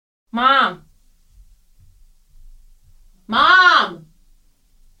Mom! Mom!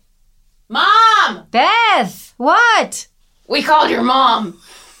 Mom! Beth, what? We called your mom.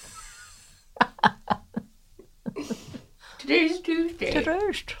 Today's Tuesday.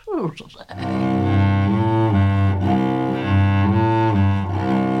 Today's Tuesday.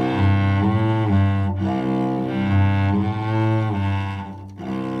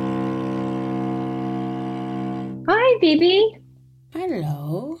 Hi, Bibi.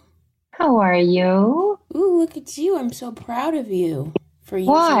 Hello. How are you? Ooh, look at you. I'm so proud of you for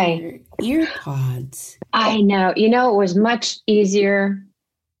using Why? your ear pods. I know. You know, it was much easier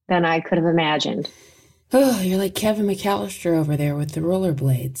than I could have imagined. Oh, you're like Kevin McAllister over there with the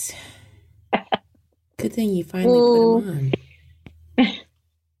rollerblades. Good thing you finally put them on.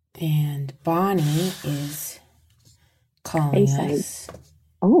 And Bonnie is calling us.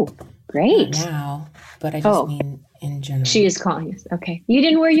 Oh, great. Not now, but I just mean in general. She is calling us. Okay. You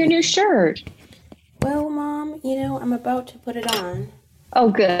didn't wear your new shirt. Well, Mom, I'm about to put it on. Oh,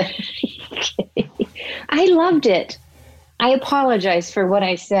 good. I loved it. I apologize for what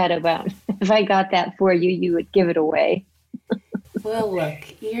I said about if I got that for you, you would give it away. Well,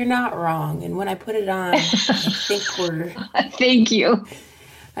 look, you're not wrong. And when I put it on, Thank you.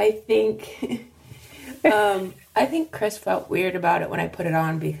 I think Chris felt weird about it when I put it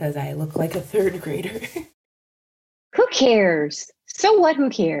on because I look like a third grader. Who cares? So what? Who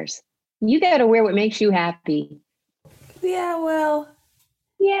cares? You got to wear what makes you happy. Yeah, well.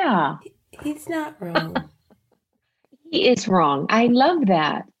 Yeah. He's not wrong. He is wrong. I love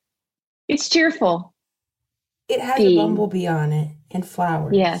that. It's cheerful. It has a bumblebee on it and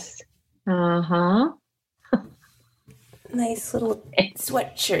flowers. Yes. Uh-huh. Nice little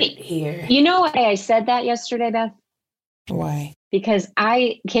sweatshirt here. You know why I said that yesterday, Beth? Why? Because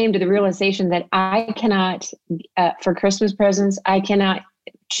I came to the realization that I cannot, for Christmas presents, I cannot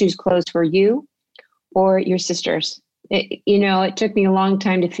choose clothes for you or your sisters. It took me a long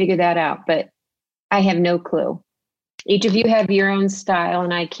time to figure that out, but I have no clue. Each of you have your own style,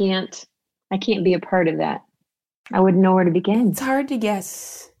 and I can't be a part of that. I wouldn't know where to begin. It's hard to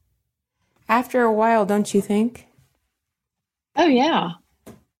guess. After a while, don't you think? Oh, yeah.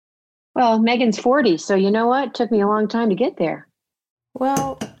 Well, Megan's 40, so you know what? It took me a long time to get there.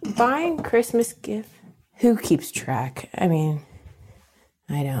 Well, buying Christmas gift, who keeps track? I mean,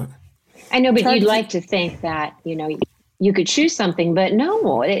 I don't. I know, but you'd like to think that, you could choose something, but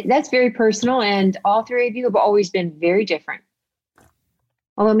no, that's very personal, and all three of you have always been very different.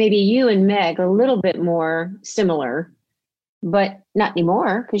 Although maybe you and Meg a little bit more similar, but not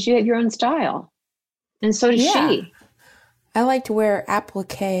anymore because you have your own style. And so does she. I like to wear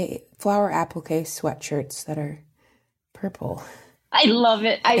flower applique sweatshirts that are purple. I love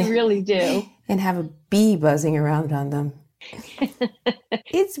it. I really do. And have a bee buzzing around on them.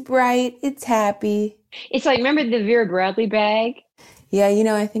 It's bright. It's happy. It's like, remember the Vera Bradley bag? Yeah,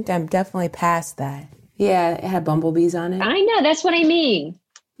 I think I'm definitely past that. Yeah, it had bumblebees on it. I know. That's what I mean.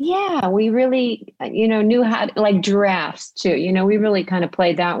 Yeah, we really, knew how to, like giraffes too. We really kind of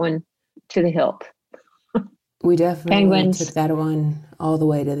played that one to the hilt. We definitely Penguins, took that one all the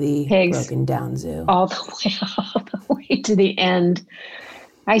way to the pigs, broken down zoo. All the way to the end.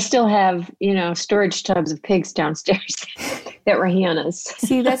 I still have, storage tubs of pigs downstairs that were Hannah's.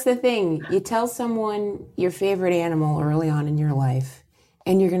 See, that's the thing. You tell someone your favorite animal early on in your life,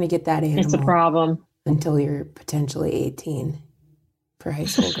 and you're going to get that animal. It's a problem. Until you're potentially 18 for high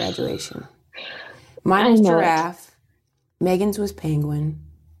school graduation. Mine was giraffe. Megan's was penguin.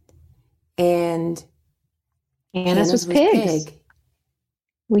 And Hannah's was pigs. Pig.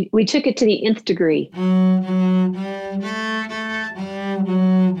 We took it to the nth degree.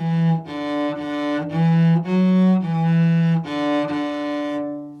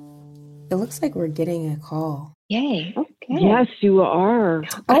 It looks like we're getting a call. Yay. Okay. Yes, you are.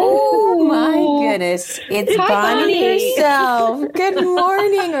 Oh, my goodness. It's Bonnie herself. Good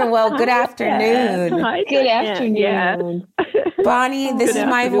morning, or good afternoon. Hi, good afternoon. Yeah. Bonnie, this is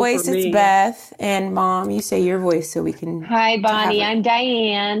my voice. It's Beth. And Mom, you say your voice so we can... Hi, Bonnie. I'm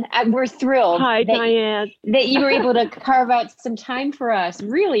Diane. We're thrilled. Hi, Diane. That you were able to carve out some time for us.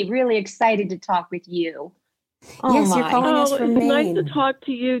 Really, really excited to talk with you. Oh, yes, you're calling us from Maine. It's nice to talk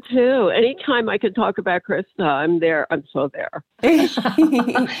to you, too. Anytime I can talk about Krista, I'm there. I'm so there. As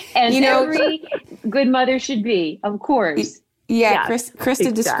every good mother should be, of course. Yeah, yes,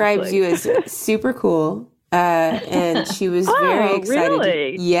 Krista describes you as super cool. And she was very excited.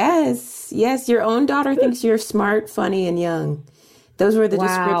 Really? Yes. Your own daughter thinks you're smart, funny, and young. Those were the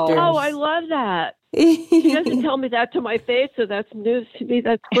descriptors. Oh, I love that. She doesn't tell me that to my face, so that's news to me.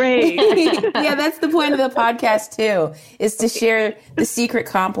 That's great. Yeah, that's the point of the podcast too, is to share the secret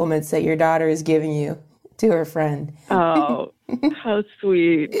compliments that your daughter is giving you to her friend. Oh, how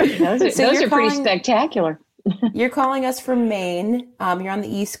sweet. Those are pretty spectacular. You're calling us from Maine. You're on the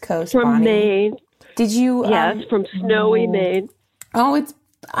East Coast, From Bonnie. Maine. Did you? Yes, from snowy Maine. Oh,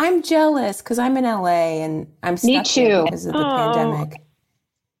 I'm jealous because I'm in LA and I'm stuck here because of the pandemic.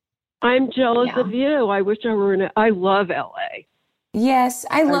 I'm jealous of you. I wish I were I love LA. Yes,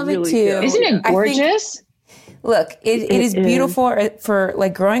 I love it really too. do. Isn't it gorgeous? Look, it is beautiful for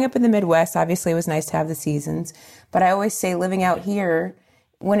like growing up in the Midwest. Obviously, it was nice to have the seasons, but I always say living out here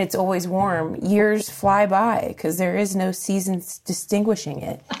when it's always warm, years fly by because there is no seasons distinguishing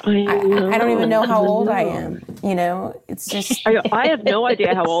it. I don't even know how old I am. You know, it's just I have no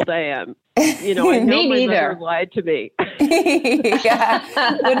idea how old I am. You know, I know my mother lied to me. Yeah,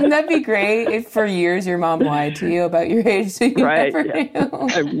 wouldn't that be great if for years your mom lied to you about your age so you never knew?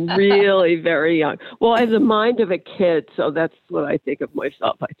 I'm really very young. Well, I have the mind of a kid, so that's what I think of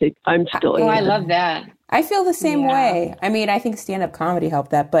myself. I think I'm still young. I love that. I feel the same way. I mean, I think stand-up comedy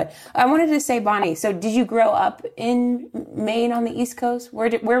helped that. But I wanted to say, Bonnie, so did you grow up in Maine on the East Coast? Where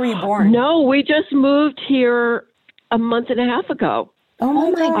were you born? No, we just moved here a month and a half ago. Oh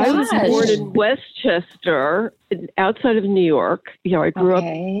my gosh. I was born in Westchester, outside of New York. You know, I grew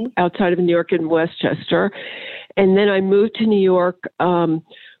up outside of New York in Westchester. And then I moved to New York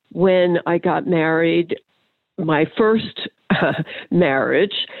when I got married, my first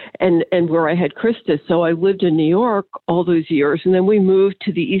marriage, and where I had Krista. So I lived in New York all those years. And then we moved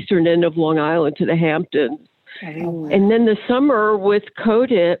to the eastern end of Long Island, to the Hamptons. And then the summer with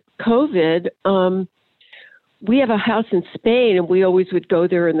COVID, we have a house in Spain, and we always would go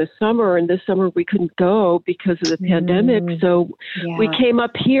there in the summer. And this summer we couldn't go because of the pandemic. So we came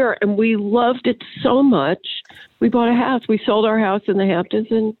up here, and we loved it so much. We bought a house. We sold our house in the Hamptons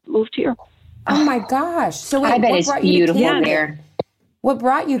and moved here. Oh my gosh! So I bet it's beautiful there. What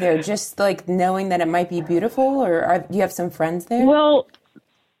brought you there? Just like knowing that it might be beautiful, or do you have some friends there? Well,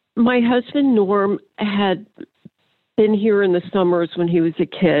 my husband Norm had been here in the summers when he was a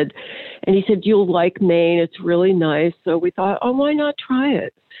kid, and he said, "You'll like Maine. It's really nice." So we thought, "Oh, why not try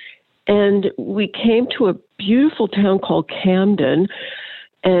it?" And we came to a beautiful town called Camden,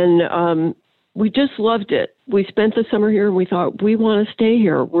 and we just loved it. We spent the summer here, and we thought, we want to stay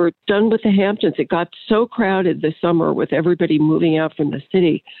here. We're done with the Hamptons. It got so crowded this summer with everybody moving out from the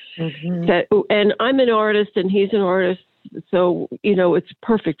city. And I'm an artist, and he's an artist. So, you know, it's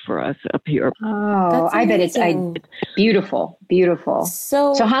perfect for us up here. Oh, I bet it's beautiful, beautiful.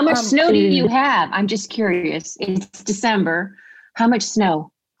 So how much snow do you have? I'm just curious. It's December. How much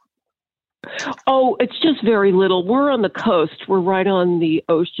snow? Oh, it's just very little. We're on the coast. We're right on the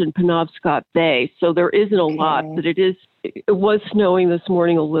ocean, Penobscot Bay. So there isn't a lot, but it was snowing this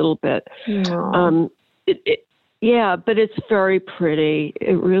morning a little bit. Yeah, but it's very pretty.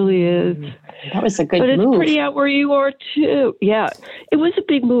 It really is. That was a good move. But it's move. pretty out where you are too. Yeah, it was a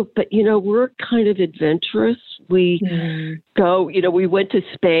big move, but you know, we're kind of adventurous. We go, you know, we went to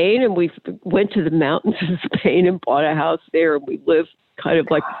Spain, and we went to the mountains of Spain and bought a house there, and we lived kind of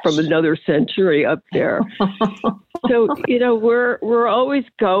like from another century up there. So, you know, we're always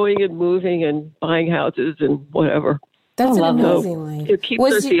going and moving and buying houses and whatever. That's an amazing life. It keeps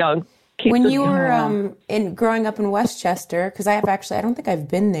us young. When you were growing up in Westchester, because I don't think I've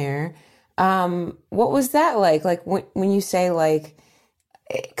been there. What was that like? Like when you say like,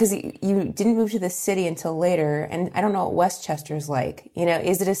 because you didn't move to the city until later, and I don't know what Westchester's like. You know,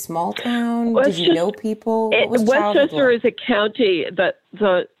 is it a small town? Did you know people? Westchester is a county.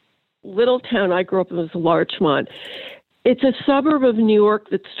 The little town I grew up in was Larchmont. It's a suburb of New York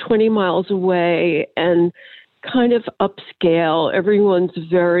that's 20 miles away and kind of upscale. Everyone's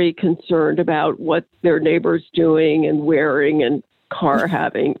very concerned about what their neighbor's doing and wearing and car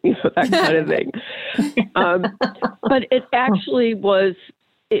having, you know, that kind of thing. But it actually was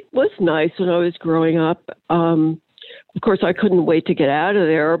nice when I was growing up. Of course, I couldn't wait to get out of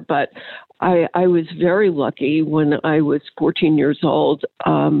there, but I was very lucky when I was 14 years old.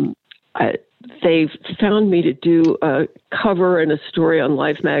 They found me to do a cover and a story on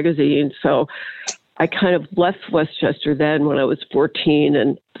Life magazine. So I kind of left Westchester then when I was 14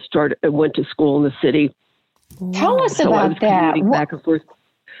 and went to school in the city. Tell us about that. Back and forth.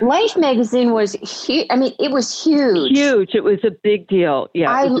 Life magazine was huge. I mean, it was huge. Huge. It was a big deal.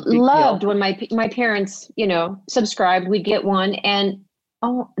 Yeah, I loved when my parents, you know, subscribed. We'd get one, and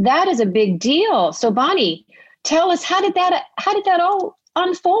that is a big deal. So, Bonnie, tell us how did that all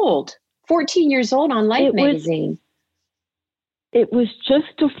unfold? 14 years old on Life magazine. It was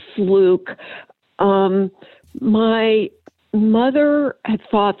just a fluke. My mother had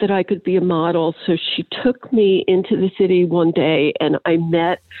thought that I could be a model, so she took me into the city one day, and I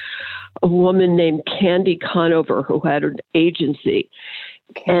met a woman named Candy Conover who had an agency.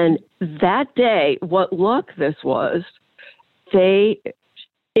 Okay. And that day, what luck this was,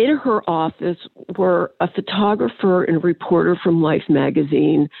 in her office were a photographer and a reporter from Life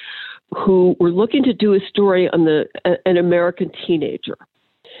magazine who were looking to do a story on an American teenager.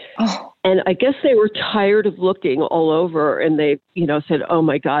 Oh. And I guess they were tired of looking all over, and they, said, "Oh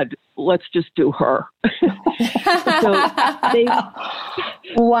my God, let's just do her." So they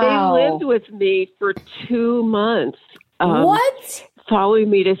lived with me for 2 months. What? Following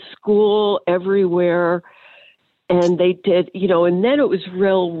me to school everywhere. And they did, and then it was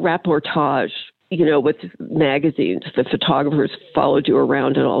real reportage, with magazines. The photographers followed you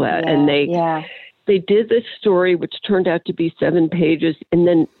around and all that. Yeah, and they did this story, which turned out to be 7 pages. And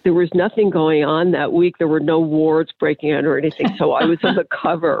then there was nothing going on that week. There were no wars breaking out or anything. So I was on the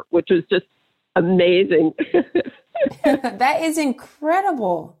cover, which was just amazing. That is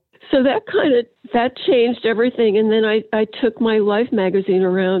incredible. So that changed everything. And then I took my Life magazine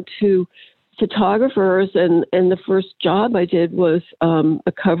around to photographers, and the first job I did was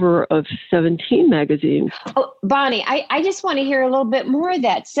a cover of 17 magazine. Oh, Bonnie, I just want to hear a little bit more of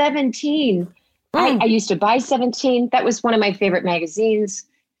that. 17. I used to buy 17. That was one of my favorite magazines.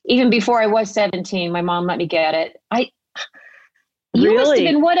 Even before I was 17, my mom let me get it. You must have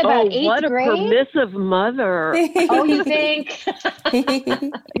been about 8th grade? What a permissive mother. Oh, you think?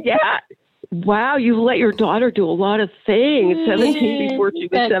 Yeah. Wow, you let your daughter do a lot of things. 17 before she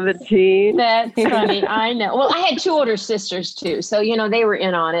was 17. That's funny. I know. Well, I had 2 older sisters too, so they were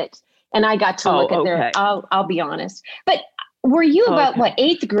in on it, and I got to look at their. I'll be honest. But were you about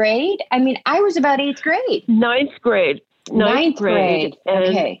 8th grade? I mean, I was about 8th grade. 9th grade. 9th grade.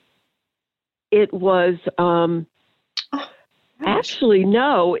 Okay. It was actually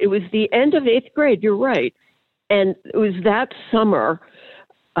no. It was the end of 8th grade. You're right, and it was that summer.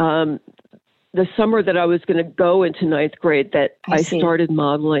 The summer that I was going to go into 9th grade that I started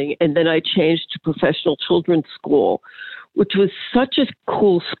modeling, and then I changed to professional children's school, which was such a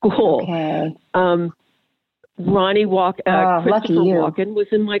cool school. Okay. Ronnie Christopher Walken was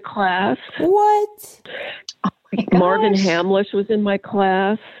in my class. What? Oh Marvin Hamlish was in my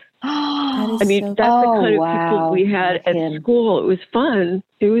class. I mean, that's the kind of people we had at school. It was fun.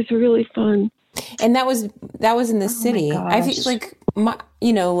 It was really fun. And that was in the city. I feel like, look.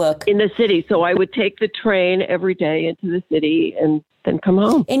 In the city. So I would take the train every day into the city and then come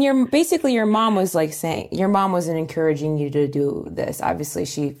home. And your mom was like saying, your mom wasn't encouraging you to do this. Obviously,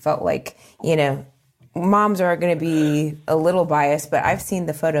 she felt like, moms are going to be a little biased, but I've seen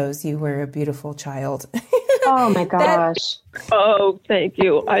the photos. You were a beautiful child. Oh my gosh. Oh, thank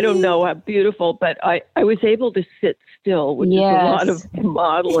you. I don't know how beautiful, but I was able to sit still, which is a lot of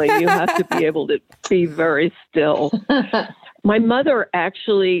modeling. You have to be able to be very still. My mother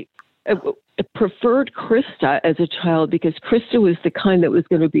actually preferred Krista as a child because Krista was the kind that was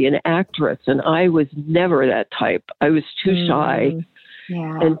going to be an actress, and I was never that type. I was too shy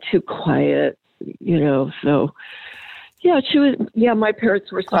and too quiet, so... Yeah, she was. Yeah, my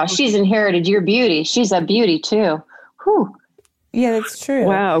parents were. Well, she's inherited your beauty. She's a beauty too. Whew. Yeah, that's true.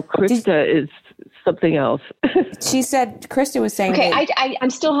 Wow, Krista is something else. She said Krista was saying. Okay,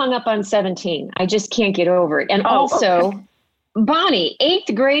 I'm still hung up on 17. I just can't get over it. And Bonnie,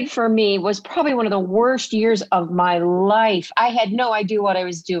 8th grade for me was probably one of the worst years of my life. I had no idea what I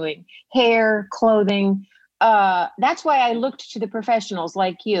was doing. Hair, clothing. That's why I looked to the professionals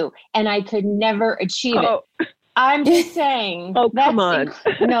like you, and I could never achieve it. I'm just saying. Come on.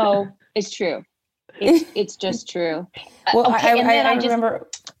 No, it's true. It's just true. Well, I remember.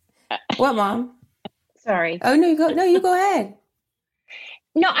 What, Mom? Sorry. Oh, no, you go ahead.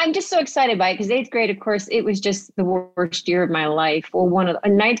 No, I'm just so excited by it because 8th grade, of course, it was just the worst year of my life. Well,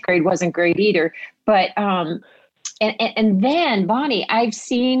 9th grade wasn't great either. But, and then, Bonnie, I've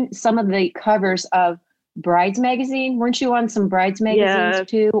seen some of the covers of Brides magazine. Weren't you on some Brides magazines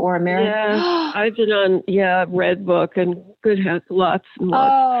too, or American? Yeah, I've been on Red Book and Good Health, lots and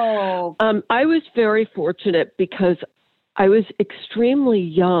lots. I was very fortunate because I was extremely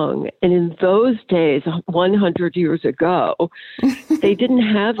young, and in those days, 100 years ago, they didn't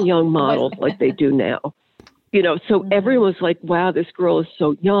have young models like they do now. So everyone was like, "Wow, this girl is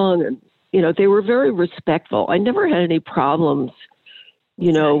so young," and they were very respectful. I never had any problems.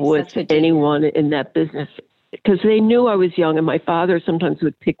 With anyone in that business, because they knew I was young, and my father sometimes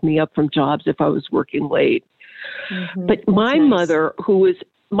would pick me up from jobs if I was working late. Mm-hmm. But my mother,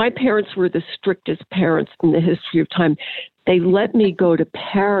 my parents were the strictest parents in the history of time. they let me go to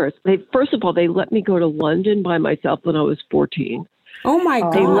Paris. First of all, they let me go to London by myself when I was 14. Oh my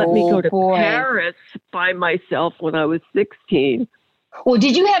They God. let me go to boy. Paris by myself when I was 16. Well,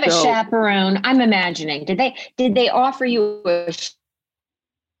 did you have a So- chaperone? I'm imagining. Did they offer you a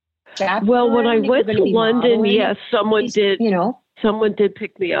chaperone? Well, when I if you're went gonna to be London, modeling? yes, someone did. You know. Someone did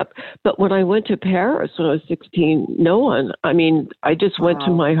pick me up. But when I went to Paris when I was 16, no one. I mean, I just went to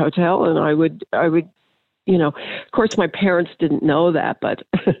Wow. my hotel and I would, of course my parents didn't know that, but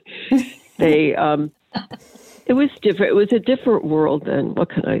they, it was different. It was a different world then. What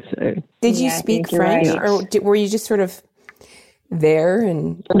can I say? Did you Yeah, I speak think you're French, right. or were you just sort of there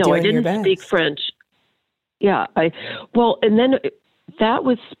and No, doing I your didn't best? speak French. Yeah. And then that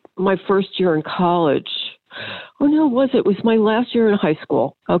was my first year in college. Oh, no, it was my last year in high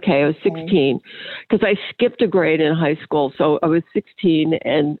school. Okay, I was 16 because I skipped a grade in high school. So I was 16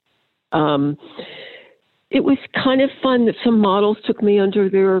 and it was kind of fun that some models took me under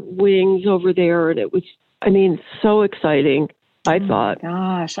their wings over there. And it was, so exciting, I thought.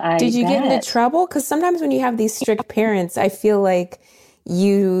 Gosh, Did you get bet. into trouble? Because sometimes when you have these strict parents, I feel like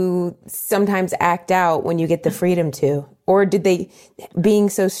you sometimes act out when you get the freedom to. Or did they, being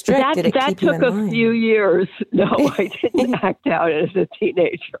so strict, did it That keep you in took a line? few years. No, I didn't act out as a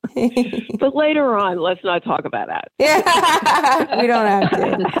teenager. But later on, let's not talk about that. Yeah, we don't have to.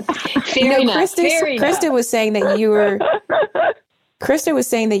 Fair enough. Krista was saying that you were. Krista was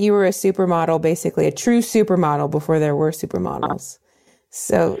saying that you were a supermodel, basically a true supermodel before there were supermodels.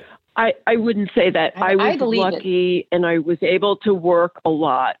 So I wouldn't say that. I was believe it. lucky and I was able to work a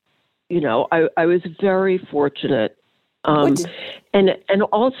lot. I was very fortunate. And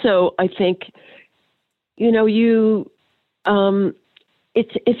also I think, it's,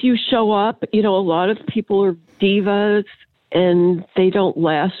 if you show up, a lot of people are divas and they don't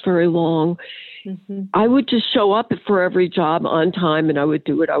last very long. Mm-hmm. I would just show up for every job on time and I would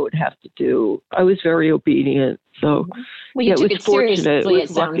do what I would have to do. I was very obedient. So Well, you yeah, it took was it seriously, fortunate. It it was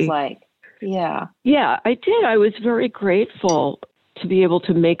sounds lucky. like. Yeah. Yeah, I did. I was very grateful to be able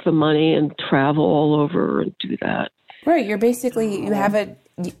to make the money and travel all over and do that. right, you're basically you have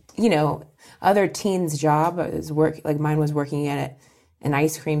other teens' job is work like mine was working at an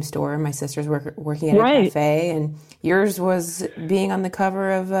ice cream store. My sister's working at a Right. cafe, and yours was being on the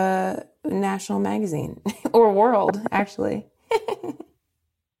cover of a national magazine or World, actually.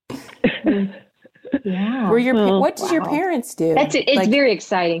 Yeah. What did your Wow. parents do? That's it. It's Like, very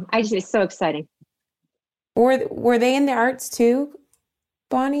exciting. It's so exciting. were they in the arts too,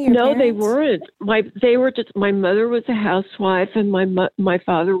 Bonnie? Your No, they parents? weren't. They were just. My mother was a housewife, and my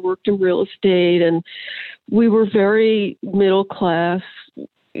father worked in real estate, and we were very middle class.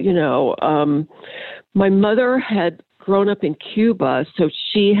 My mother had grown up in Cuba, so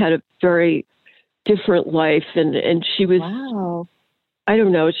she had a very different life, and she was. Wow. I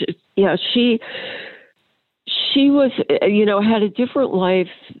don't know. She was, had a different life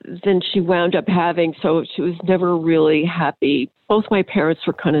than she wound up having. So she was never really happy. Both my parents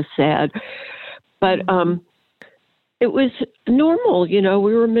were kind of sad, but it was normal.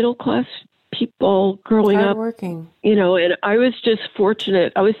 We were middle class people growing up. Hardworking. And I was just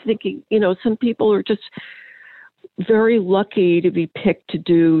fortunate. I was thinking, some people are just very lucky to be picked to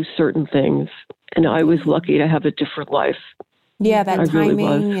do certain things, and I was lucky to have a different life. Yeah, that I really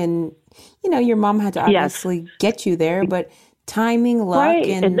timing was. and your mom had to Yes. obviously get you there, but timing, luck, Right,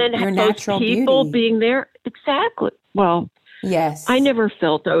 and then your those natural people beauty. being there. Exactly. Well, Yes, I never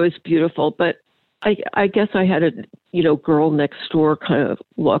felt I was beautiful, but I guess I had a girl next door kind of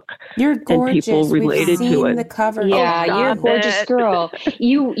look. You're gorgeous. people related We've to seen it. the cover. Yeah, stop you're a gorgeous it. girl.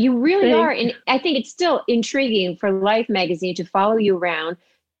 You really Thanks. are. And I think it's still intriguing for Life magazine to follow you around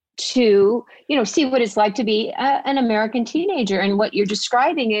to, see what it's like to be an American teenager. And what you're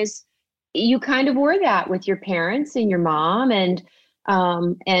describing is you kind of were that with your parents and your mom, and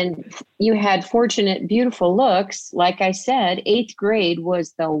you had fortunate, beautiful looks. Like I said, 8th grade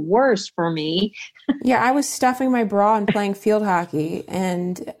was the worst for me. Yeah, I was stuffing my bra and playing field hockey,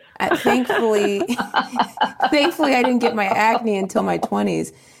 and thankfully, thankfully, I didn't get my acne until my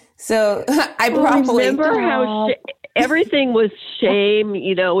 20s. So I probably Remember how everything was shame,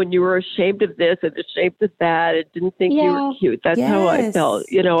 when you were ashamed of this and ashamed of that and didn't think you were cute. That's how I Yes. felt.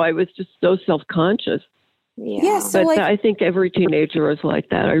 I was just so self-conscious. Yeah, so But like I think every teenager is like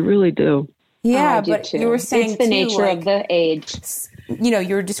that. I really do. yeah, I do but too. you were saying it's the too, nature like, of the age.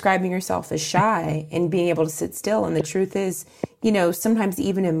 You're describing yourself as shy and being able to sit still. And the truth is, sometimes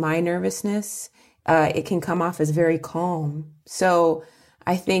even in my nervousness, it can come off as very calm. So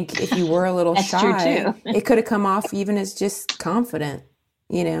I think if you were a little That's true, shy, too. it could have come off even as just confident,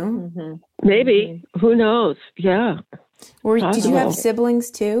 Mm-hmm. Maybe. Who knows? Yeah. Did you have possible.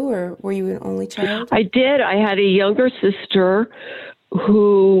 siblings too, or were you an only child? I did. I had a younger sister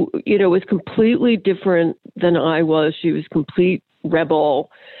who, was completely different than I was. She was complete rebel.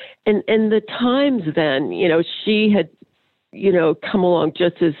 And the times then, she had, come along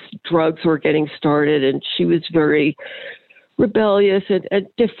just as drugs were getting started, and she was very rebellious and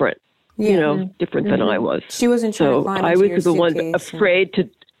different, different than I was. She wasn't trying to climb I into your was the one suitcase afraid to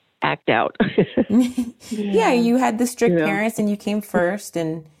act out. Yeah, you had the strict Yeah. parents and you came first,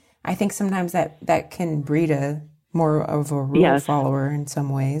 and I think sometimes that can breed a more of a rule Yes. follower in some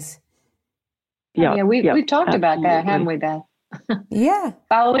ways. Yeah, we've talked about that, haven't we, Beth? Yeah.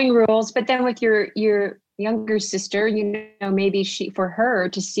 Following rules, but then with your younger sister, maybe for her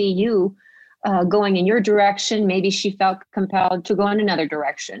to see you going in your direction, maybe she felt compelled to go in another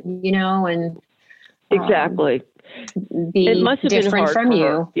direction, and Exactly. be It must have been different hard from for you.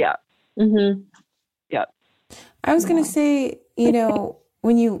 her. Yeah. Mm-hmm. Yeah. I was going to say,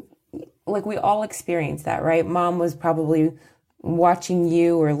 when you, like, we all experience that, right? Mom was probably watching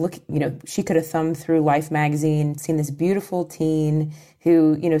you or she could have thumbed through Life magazine, seen this beautiful teen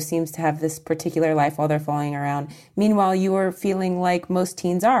who, seems to have this particular life while they're falling around. Meanwhile, you are feeling like most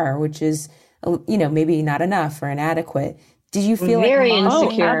teens are, which is, maybe not enough or inadequate. Did you feel Very like modeling,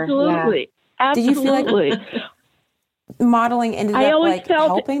 insecure. Absolutely. Did you feel like- Absolutely. modeling ended I up always like felt-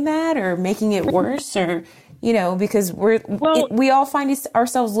 helping that or making it worse, or because Well- we all find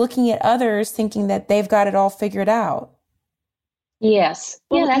ourselves looking at others thinking that they've got it all figured out. Yes.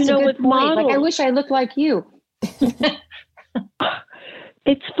 Well, yeah, that's a good with point. Like, I models- wish I looked like you.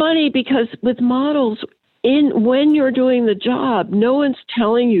 It's funny because with models, when you're doing the job, no one's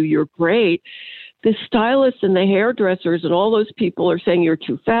telling you you're great. The stylists and the hairdressers and all those people are saying you're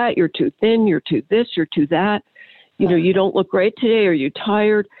too fat, you're too thin, you're too this, you're too that. You don't look great today. Are you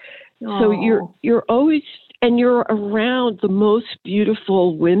tired? So you're always, and you're around the most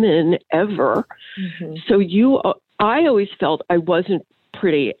beautiful women ever. Mm-hmm. So I always felt I wasn't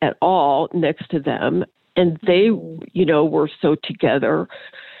pretty at all next to them. And they, were so together.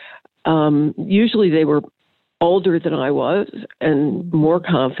 Usually they were older than I was and more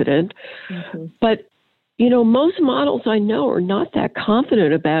confident. Mm-hmm. But, most models I know are not that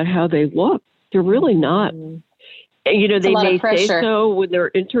confident about how they look. They're really not. Mm-hmm. They a lot of may say pressure. so when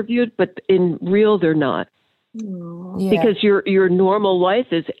they're interviewed, but in real, they're not. Mm-hmm. Yeah. Because your normal life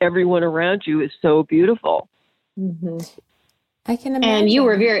is everyone around you is so beautiful. Mm-hmm. I can imagine. And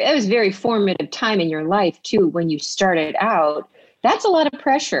it was a very formative time in your life too, when you started out. That's a lot of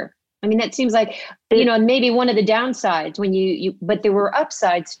pressure. I mean, that seems like, maybe one of the downsides when but there were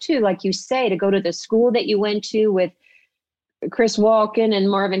upsides too, like you say, to go to the school that you went to with Chris Walken and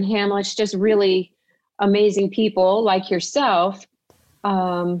Marvin Hamlisch, just really amazing people like yourself.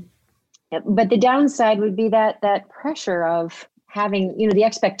 But the downside would be that pressure of having, the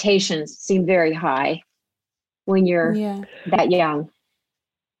expectations seem very high when you're that young.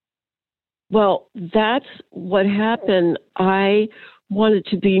 Well, that's what happened. I wanted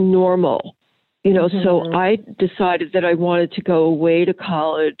to be normal, so I decided that I wanted to go away to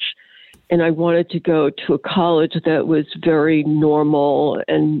college, and I wanted to go to a college that was very normal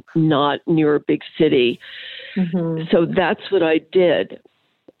and not near a big city. Mm-hmm. So that's what I did.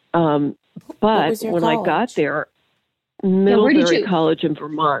 But was your when I college? got there, where Middlebury did you- College in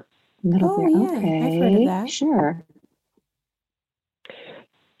Vermont. Oh, yeah. I've heard of that. Sure.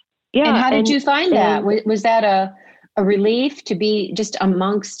 Yeah. And how did you find that? and- Was that a relief to be just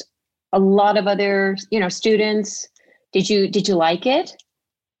amongst a lot of other, students? Did you like it?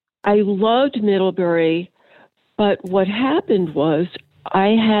 I loved Middlebury, but what happened was I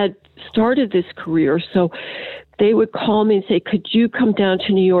had started this career, so they would call me and say, could you come down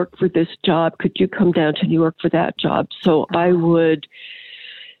to New York for this job? Could you come down to New York for that job? So I would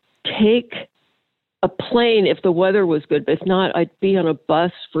take a plane if the weather was good, but if not, I'd be on a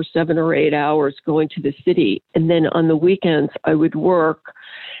bus for 7 or 8 hours going to the city. And then on the weekends, I would work,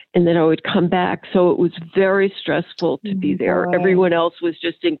 and then I would come back. So it was very stressful to be there. boy. Everyone else was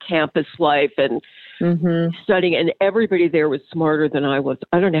just in campus life and studying, and everybody there was smarter than I was.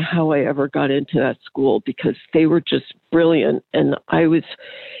 I don't know how I ever got into that school because they were just brilliant, and it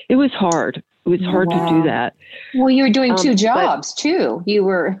was hard. It was hard to do that. Well, you were doing two But- jobs too. You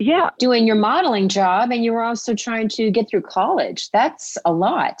were Yeah. doing your modeling job, and you were also trying to get through college. That's a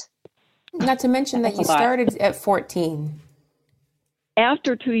lot. Not to mention that you That's a lot. started at 14.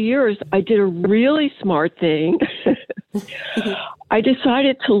 After 2 years, I did a really smart thing. I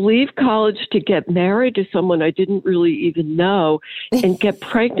decided to leave college to get married to someone I didn't really even know and get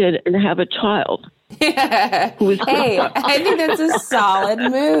pregnant and have a child. Hey, I think that's a solid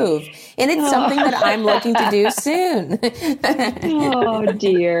move. And it's something that I'm looking to do soon. Oh,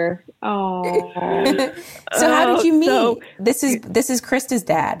 dear. Oh. So how did you meet? This is Krista's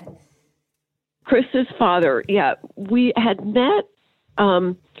dad. Krista's father, yeah. We had met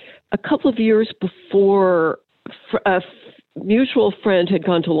a couple of years before. A mutual friend had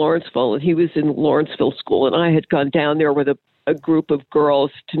gone to Lawrenceville, and he was in Lawrenceville school, and I had gone down there with a group of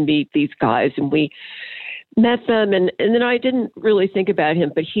girls to meet these guys, and we met them, and then I didn't really think about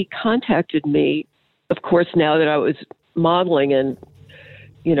him, but he contacted me, of course, now that I was modeling and,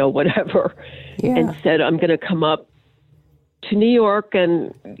 whatever, and said, I'm going to come up to New York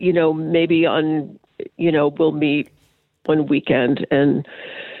and, maybe we'll meet one weekend. And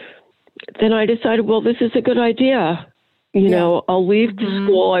then I decided, well, this is a good idea. I'll leave to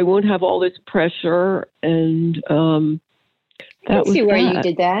school. I won't have all this pressure. And I can see where you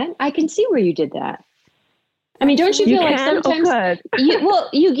did that. I can see where you did that. I mean, don't you feel like sometimes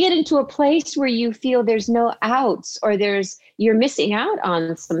you get into a place where you feel there's no outs or you're missing out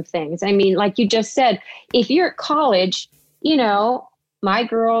on some things. I mean, like you just said, if you're at college, my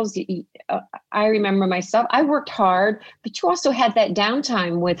girls, I remember myself, I worked hard, but you also had that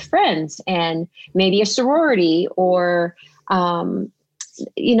downtime with friends and maybe a sorority or, all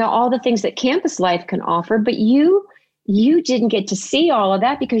the things that campus life can offer. But you didn't get to see all of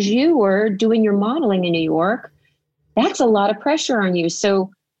that because you were doing your modeling in New York. That's a lot of pressure on you.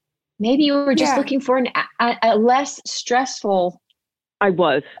 So maybe you were just looking for a less stressful. I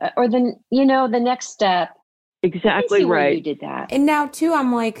was. Or the next step. Exactly right. You did that. And now too,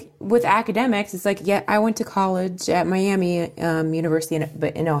 I'm like with academics, it's like, I went to college at Miami University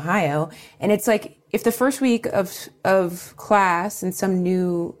in Ohio. And it's like, if the first week of class and some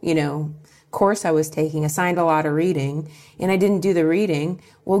new, course I was taking assigned a lot of reading and I didn't do the reading,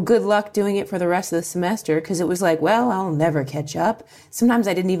 well, good luck doing it for the rest of the semester. Cause it was like, well, I'll never catch up. Sometimes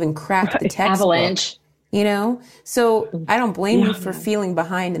I didn't even crack the textbook. Avalanche. So I don't blame you for feeling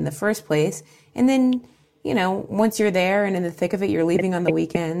behind in the first place. And then, once you're there and in the thick of it, you're leaving on the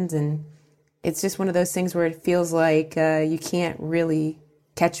weekends. And it's just one of those things where it feels like you can't really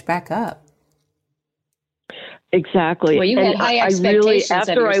catch back up. Exactly. Well, you had high expectations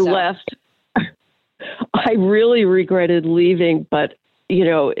after of I yourself. left, I really regretted leaving, but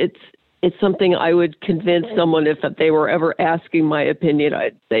it's something I would convince someone if they were ever asking my opinion.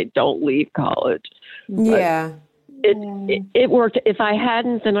 I'd say, don't leave college. Yeah. It worked. If I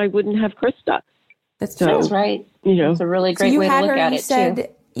hadn't, then I wouldn't have Krista. That's true. That's right. It's a really great way to look at it too.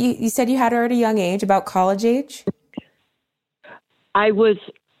 You said you had her at a young age, about college age? I was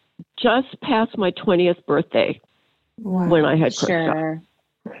just past my 20th birthday when I had Krista. Sure.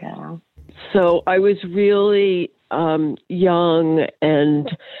 Yeah. So I was really young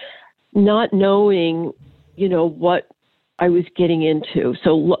and not knowing, what I was getting into.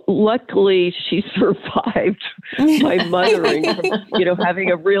 So luckily she survived my mothering,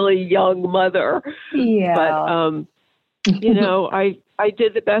 having a really young mother. Yeah. But, I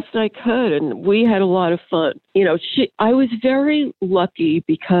did the best I could and we had a lot of fun. I was very lucky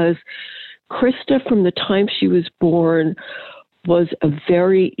because Krista, from the time she was born, was a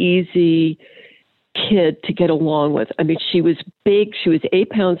very easy kid to get along with. I mean, she was big. She was 8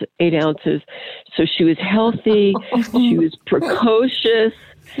 pounds, 8 ounces. So she was healthy. She was precocious.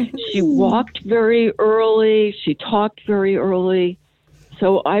 She walked very early. She talked very early.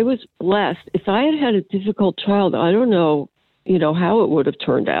 So I was blessed. If I had had a difficult child, I don't know, how it would have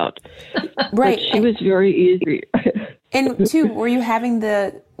turned out. Right. But she was very easy. And too,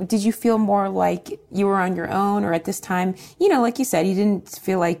 did you feel more like you were on your own, or at this time, like you said, you didn't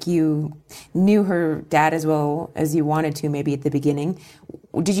feel like you knew her dad as well as you wanted to maybe at the beginning.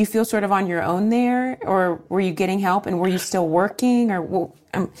 Did you feel sort of on your own there, or were you getting help, and were you still working, or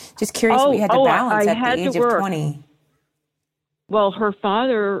I'm just curious what you had to balance at the age of 20. Well, her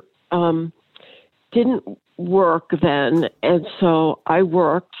father didn't work then, and so I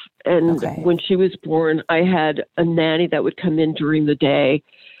worked. And when she was born, I had a nanny that would come in during the day,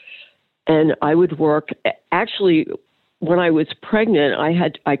 and I would work. Actually, when I was pregnant,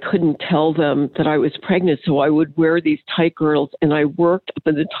 I couldn't tell them that I was pregnant, so I would wear these tight girdles, and I worked up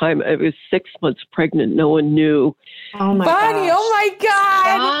to the time I was 6 months pregnant. No one knew. Oh my Bonnie! gosh. Oh my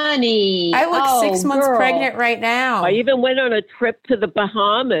God! Bonnie! I look 6 months pregnant right now. I even went on a trip to the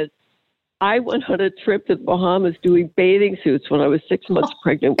Bahamas. I went on a trip to the Bahamas doing bathing suits when I was 6 months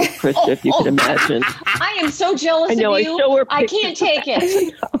pregnant with Krista, if you can imagine. I am so jealous I know, of you. I show her I can't take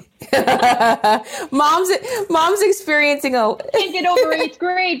it. mom's experiencing a Can't get over 8th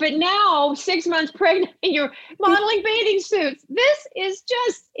grade, but now 6 months pregnant and you're modeling bathing suits. This is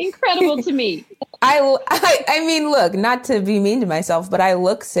just incredible to me. I mean, look, not to be mean to myself, but I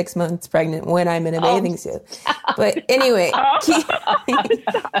look 6 months pregnant when I'm in a bathing suit. But anyway. But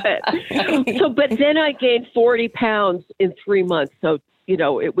then I gained 40 pounds in 3 months. So,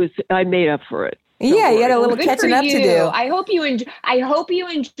 I made up for it. Yeah, you had a little Good catching for up to you. do. I hope you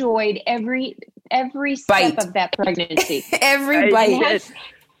enjoyed every step Bite. of that pregnancy. Every bite.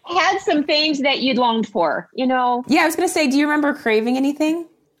 Had some things that you'd longed for, Yeah, I was going to say, do you remember craving anything?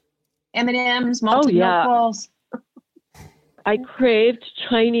 M&Ms, malted milk balls. I craved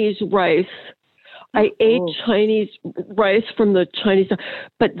Chinese rice. I ate Chinese rice from the Chinese.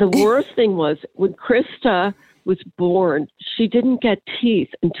 But the worst thing was when Krista was born, she didn't get teeth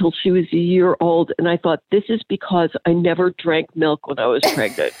until she was a year old. And I thought, this is because I never drank milk when I was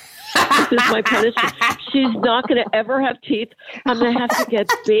pregnant. This is my punishment. She's not going to ever have teeth. I'm going to have to get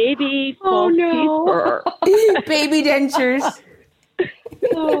baby false teeth for her. Baby dentures.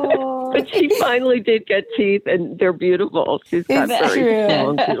 But she finally did get teeth, and they're beautiful. She's got very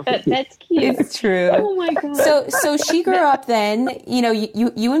long, beautiful teeth. That's cute. It's true. Oh my God. So she grew up then,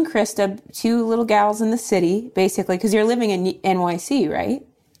 you and Krista, two little gals in the city, basically, because you're living in NYC, right?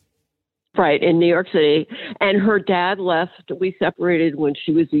 Right, in New York City. And her dad left. We separated when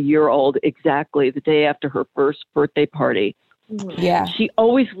she was a year old, exactly the day after her first birthday party. Yeah. She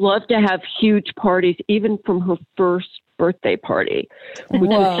always loved to have huge parties, even from her first birthday party,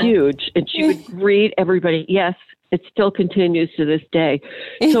 which is huge. And she would greet everybody. Yes, it still continues to this day.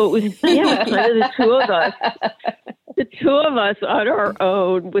 So it was, kind of the two of us on our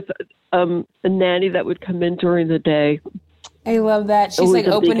own with a nanny that would come in during the day. I love that. She's like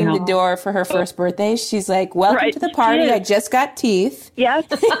opening the door for her first birthday. She's like, welcome to the party. I just got teeth. Yes.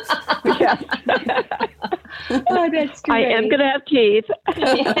 Yes. Oh, that's great. I am going to have teeth.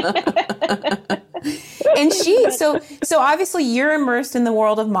 And so obviously you're immersed in the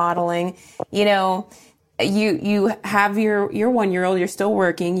world of modeling. You have your 1-year-old, you're still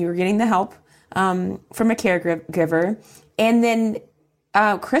working, you were getting the help from a caregiver. And then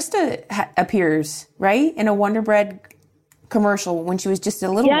Krista appears, right, in a Wonder Bread commercial when she was just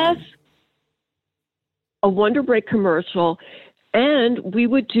a little one. A Wonder Bread commercial. And we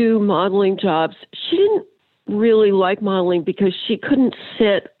would do modeling jobs. She didn't really like modeling because she couldn't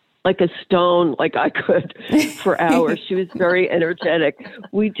sit like a stone like I could for hours. She was very energetic.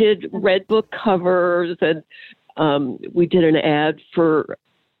 We did Red Book covers, and we did an ad for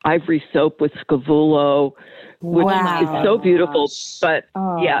Ivory Soap with Scavullo, which is so beautiful. But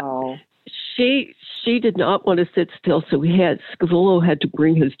she did not want to sit still, so Scavullo had to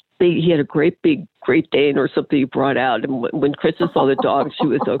bring his baby. He had a great big Great Dane or something he brought out, and when Krista saw the dog, she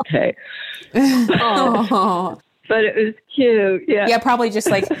was okay. But it was cute. Yeah, probably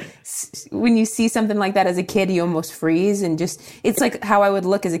just like when you see something like that as a kid, you almost freeze, and it's like how I would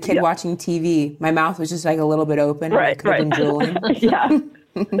look as a kid watching TV. My mouth was just like a little bit open. Right, and I could have been drooling. Yeah.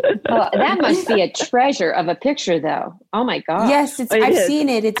 That must be a treasure of a picture, though. Oh my God! Yes, I've seen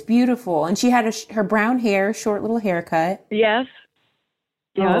it. It's beautiful, and she had her brown hair, short little haircut. Yes.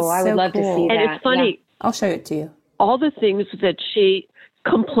 Oh, I would love to see that. And it's funny. Yeah. I'll show it to you. All the things that she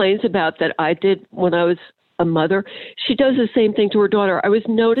complains about that I did when I was a mother, she does the same thing to her daughter. I was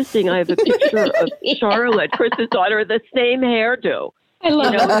noticing I have a picture of Charlotte, Chris's daughter, the same hairdo. I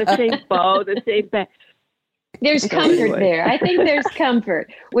love it. The same bow, the same bag. There's comfort there. I think there's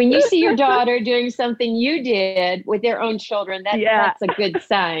comfort. When you see your daughter doing something you did with their own children, that's a good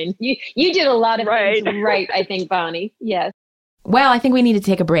sign. You did a lot of things right, I think, Bonnie. Yes. Well, I think we need to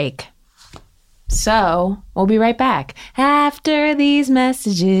take a break. So we'll be right back. After these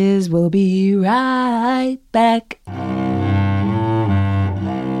messages, we'll be right back.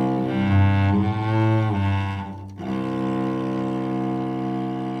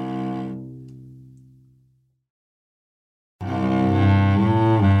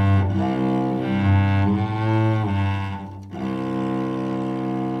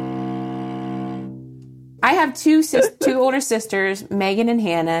 I have two older sisters, Megan and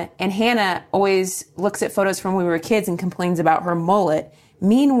Hannah always looks at photos from when we were kids and complains about her mullet.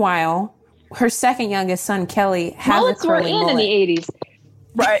 Meanwhile, her second youngest son, Kelly, has Mullets a curly mullet. in the 80s.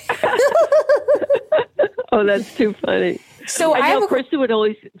 Right. Oh, that's too funny. So I know Krista would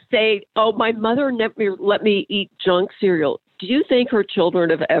always say, "Oh, my mother never let me eat junk cereal." Do you think her children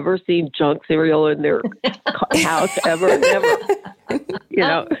have ever seen junk cereal in their house ever? Never.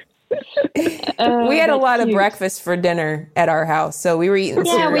 We had a lot of breakfast for dinner at our house, so we were eating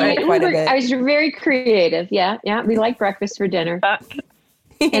cereal quite a bit. I was very creative. Yeah, we like breakfast for dinner.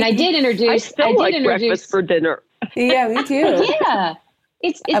 And I did I introduce. still like breakfast for dinner. Yeah, me too. Yeah,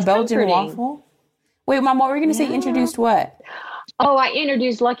 it's A Belgian comforting. waffle. Wait, Mom, what were you going to say? Introduced what? Oh, I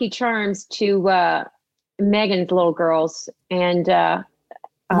introduced Lucky Charms to Megan's little girls, and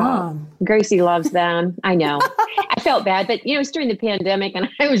Mom. Gracie loves them. I know. I felt bad, but it's during the pandemic, and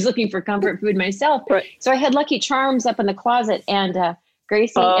I was looking for comfort food myself. Right. So I had Lucky Charms up in the closet, and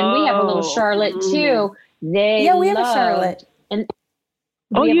Gracie, and we have a little Charlotte too. We have a Charlotte. And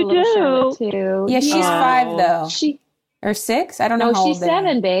Oh, we have you a little do? Charlotte too. Yeah, she's 5 though. Or 6? I don't know No, how she's old they are.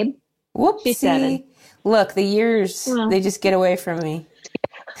 7, babe. Whoopsie. She's 7. Look, the years, Well. they just get away from me.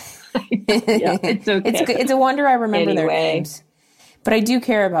 It's okay. It's a wonder I remember their Anyway. names. But I do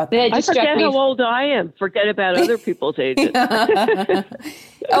care about them. It I just struck forget me. how old I am. Forget about other people's ages. So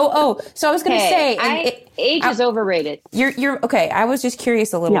I was going to say, and age is overrated. you're okay. I was just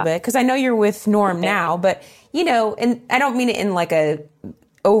curious a little bit because I know you're with Norm now, but and I don't mean it in like a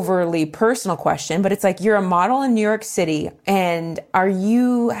overly personal question, but it's like you're a model in New York City, and are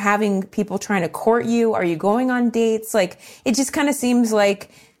you having people trying to court you? Are you going on dates? Like it just kind of seems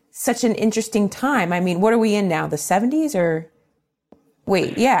like such an interesting time. I mean, what are we in now? The 70s or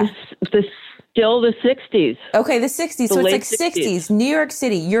wait? Yeah. Still the 60s. Okay, the 60s. So late it's like 60s, New York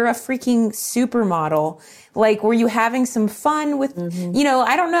City. You're a freaking supermodel. Like, were you having some fun with,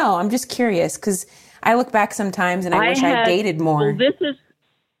 I don't know. I'm just curious because I look back sometimes and I wish I dated more. Well,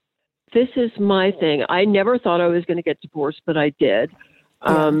 this is my thing. I never thought I was going to get divorced, but I did.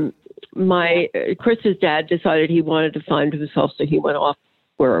 Chris's dad decided he wanted to find himself, so he went off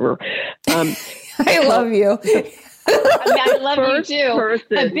wherever. I love you. I love you too.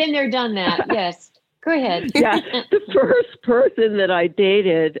 person. I've been there, done that. Yes. Go ahead. Yeah, the first person that I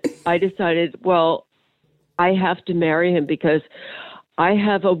dated, I decided, well, I have to marry him because I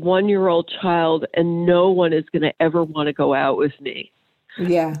have a 1-year-old child and no one is going to ever want to go out with me.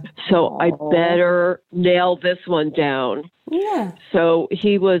 Yeah. So I better nail this one down. Yeah. So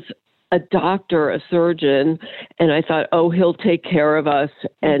he was a doctor, a surgeon, and I thought, he'll take care of us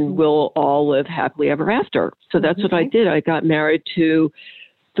and we'll all live happily ever after. So that's what I did. I got married to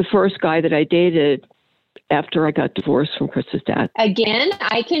the first guy that I dated after I got divorced from Chris's dad. Again,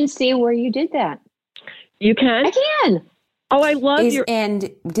 I can see where you did that. You can? I can. Oh, I love your...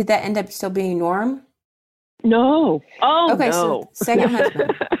 And did that end up still being Norm? No. Oh, okay, no. So second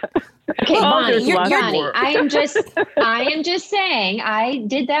husband. Okay, Bonnie, there's lots Bonnie, more. I am just saying I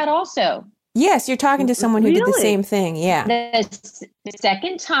did that also. Yes, you're talking to someone who did the Really? same thing. Yeah. The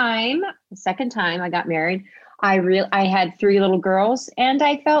second time I got married, I had 3 little girls, and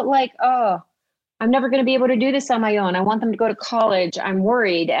I felt like, I'm never going to be able to do this on my own. I want them to go to college. I'm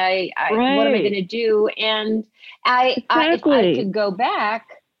worried. What am I going to do? And if I could go back,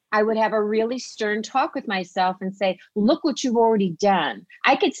 I would have a really stern talk with myself and say, look what you've already done.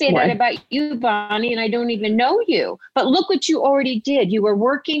 I could say that about you, Bonnie, and I don't even know you, but look what you already did. You were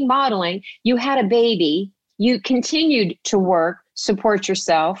working, modeling, you had a baby, you continued to work, support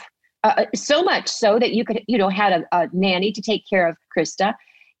yourself, so much so that you could, had a nanny to take care of Krista.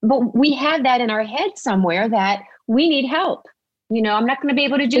 But we had that in our head somewhere that we need help. I'm not going to be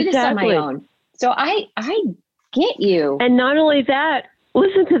able to do this on my own. So I get you. And not only that,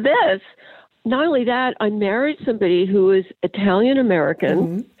 listen to this. Not only that, I married somebody who is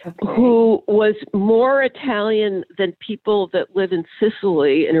Italian-American, who was more Italian than people that live in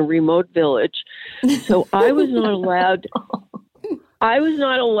Sicily in a remote village. So I was not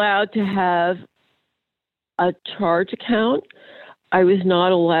allowed to have a charge account. I was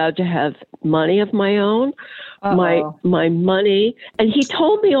not allowed to have money of my own. My money, and he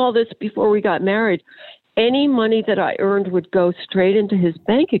told me all this before we got married. Any money that I earned would go straight into his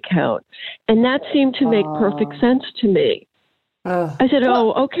bank account. And that seemed to make perfect sense to me. I said,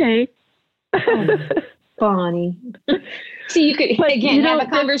 okay. Bonnie. So you could, have a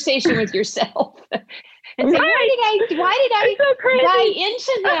conversation with yourself. And say, why did I buy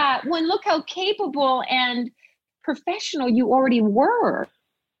into that when look how capable and professional you already were?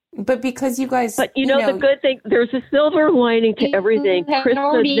 But because you guys... But the good thing, there's a silver lining to everything.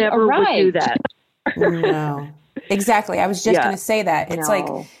 Krista never would do that. No, exactly. I was just going to say that. It's like,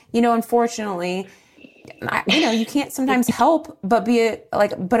 unfortunately, you can't sometimes help but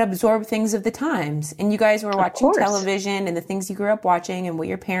but absorb things of the times. And you guys were watching television and the things you grew up watching and what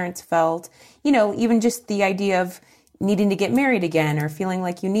your parents felt, even just the idea of needing to get married again or feeling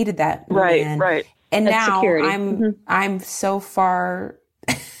like you needed that. Man. Right. And that's now security. I'm so far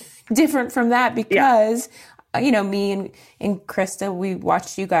different from that because me and Krista, we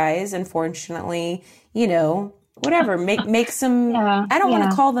watched you guys, unfortunately, whatever, make some, I don't want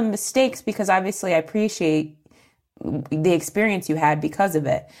to call them mistakes because obviously I appreciate the experience you had because of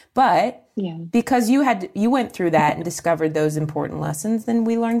it. But because you went through that and discovered those important lessons, then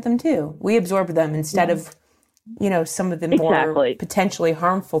we learned them too. We absorbed them instead of, some of the more potentially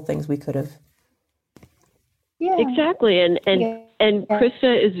harmful things we could have. Yeah. Exactly. And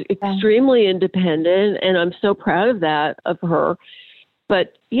Krista is extremely independent, and I'm so proud of that, of her.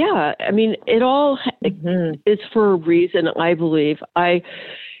 But yeah, I mean, it all is for a reason, I believe.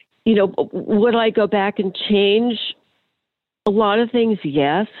 Would I go back and change a lot of things?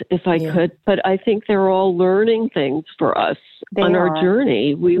 Yes, if I could. But I think they're all learning things for us on our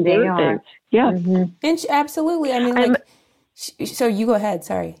journey. We learn things. Yeah. Mm-hmm. And absolutely. I mean, so you go ahead.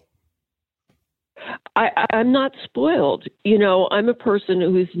 Sorry. I'm not spoiled. I'm a person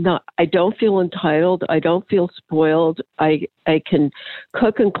who's not, I don't feel entitled. I don't feel spoiled. I can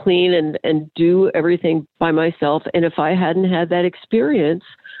cook and clean and do everything by myself. And if I hadn't had that experience,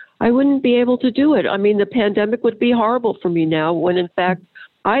 I wouldn't be able to do it. I mean, the pandemic would be horrible for me now, when in fact,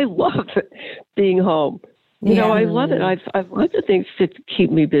 I love being home. I love it. I've lots of things to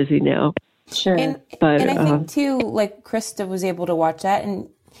keep me busy now. Sure. And I think too, like Krista was able to watch that, and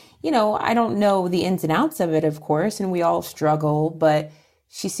I don't know the ins and outs of it, of course, and we all struggle, but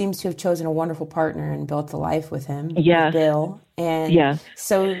she seems to have chosen a wonderful partner and built a life with him, with Bill. And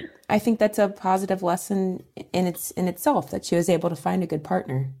so I think that's a positive lesson in itself, that she was able to find a good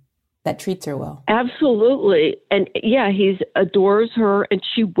partner that treats her well. Absolutely. And he adores her, and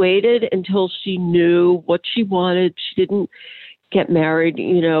she waited until she knew what she wanted. She didn't get married,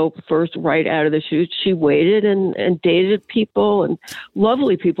 first right out of the chute. She waited and dated people, and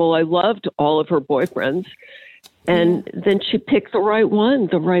lovely people. I loved all of her boyfriends. And then she picked the right one,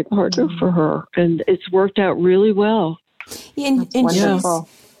 the right partner for her. And it's worked out really well. And wonderful.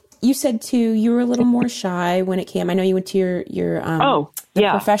 You said too, you were a little more shy when it came. I know you went to your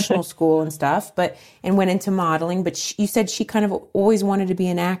professional school and stuff, and went into modeling, but you said she kind of always wanted to be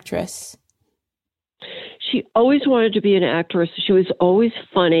an actress. She always wanted to be an actress. She was always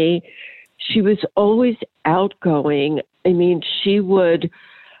funny. She was always outgoing. I mean, she would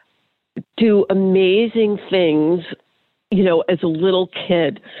do amazing things, as a little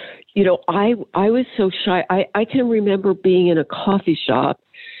kid. I was so shy. I can remember being in a coffee shop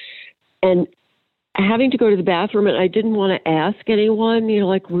and having to go to the bathroom, and I didn't want to ask anyone,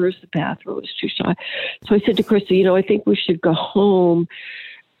 where's the bathroom? I was too shy. So I said to Krista, I think we should go home,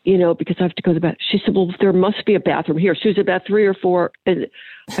 because I have to go to the bathroom. She said, well, there must be a bathroom here. She was about 3 or 4. And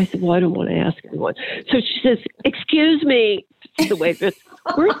I said, well, I don't want to ask anyone. So she says, excuse me, the waitress,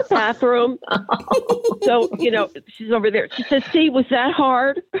 where's the bathroom? So, she's over there. She says, see, was that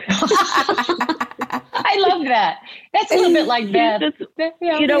hard? I love that. That's a little bit like that.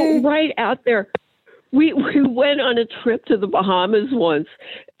 Right out there. We went on a trip to the Bahamas once,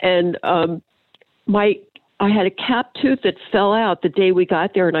 and I had a cap tooth that fell out the day we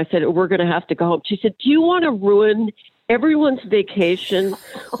got there, and I said, we're going to have to go home. She said, do you want to ruin everyone's vacation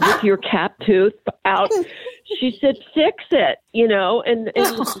with your cap tooth out? She said, fix it, and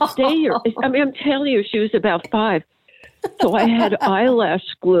stay here. I mean, I'm telling you, she was about 5. So I had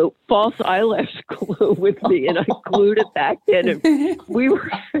false eyelash glue with me, and I glued it back in. And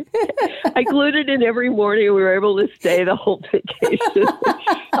I glued it in every morning, and we were able to stay the whole vacation.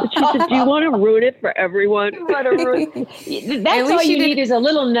 And she said, do you want to ruin it for everyone? That's all you need is a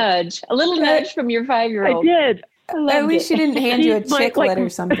little nudge from your 5-year-old. I did. At least she didn't hand you a chiclet or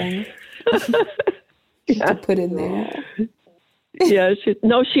something to put in there. Yeah,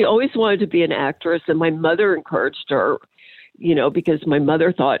 she always wanted to be an actress, and my mother encouraged her, because my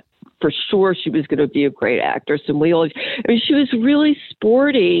mother thought for sure she was going to be a great actress. And she was really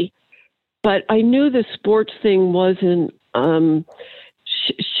sporty, but I knew the sports thing wasn't, the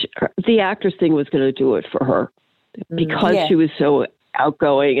actress thing was going to do it for her, because she was so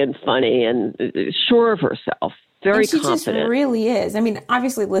outgoing and funny and sure of herself. Very confident. She just really is. I mean,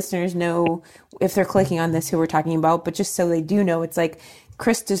 obviously listeners know if they're clicking on this who we're talking about, but just so they do know, it's like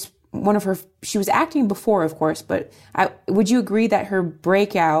Krista's she was acting before, of course, but would you agree that her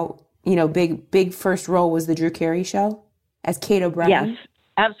breakout, big first role was the Drew Carey Show as Kate O'Brien? Yes,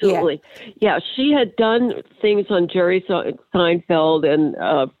 absolutely. Yeah, she had done things on Jerry Seinfeld and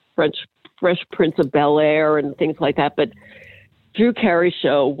Fresh Prince of Bel-Air and things like that, but Drew Carey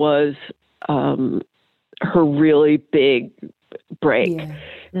Show was her really big break. Yeah.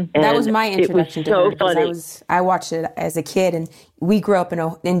 That was my introduction to her, because I watched it as a kid, and we grew up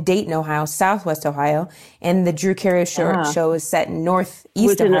in Dayton, Ohio, Southwest Ohio, and the Drew Carey show is set in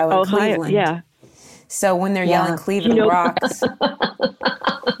Northeast Ohio, in Cleveland. Yeah. So when they're yelling Cleveland rocks,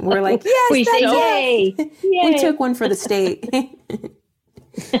 we're like, yes, we say yay. We took one for the state.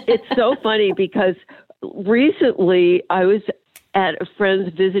 It's so funny because recently I was at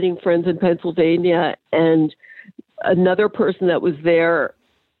visiting friends in Pennsylvania, and another person that was there,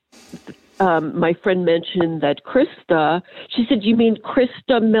 my friend mentioned that Krista, she said, "You mean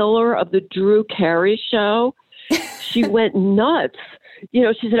Krista Miller of the Drew Carey Show?" She went nuts. You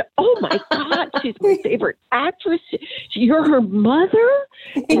know, she said, "Oh my God, she's my favorite actress. You're her mother?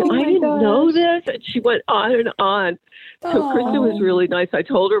 And I didn't know this." And she went on and on. So Krista was really nice. I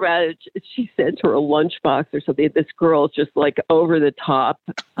told her about it. She sent her a lunchbox or something. This girl is just like over the top.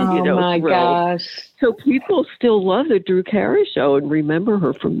 Oh my gosh. So people still love the Drew Carey Show and remember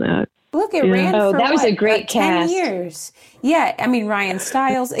her from that. Look, it ran for that was a great like 10 cast. years. Yeah, I mean, Ryan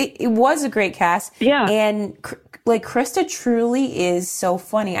Stiles, it was a great cast. Yeah. And like Krista truly is so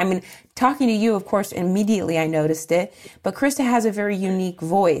funny. I mean, talking to you, of course, immediately I noticed it, but Krista has a very unique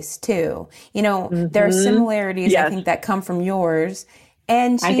voice too. You know, there are similarities, I think, that come from yours.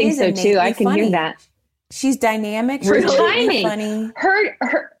 And she I think is so too. I can funny. hear that. She's dynamic. Her She's timing, funny.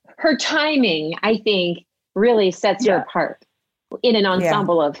 her timing, I think, really sets her apart in an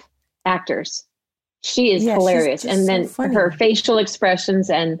ensemble of actors. She is hilarious. And then her facial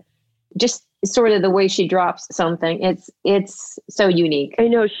expressions and just sort of the way she drops something, it's so unique. I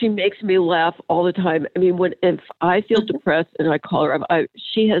know, she makes me laugh all the time. I mean, if I feel depressed and I call her up,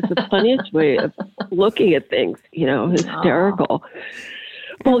 she has the funniest way of looking at things, you know, hysterical.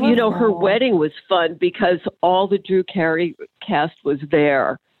 Well, you know, her wedding was fun because all the Drew Carey cast was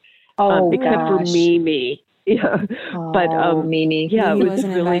there, except for Mimi. Yeah, but Mimi. Yeah, Mimi it was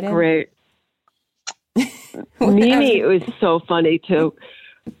really invited? great. Mimi, it was so funny too.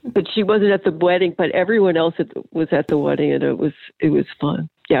 But she wasn't at the wedding, but everyone else was at the wedding, and it was fun.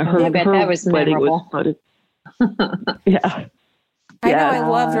 Yeah, her that was wedding memorable. was fun. Yeah. I know, I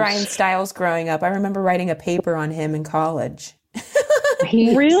loved Ryan Stiles growing up. I remember writing a paper on him in college.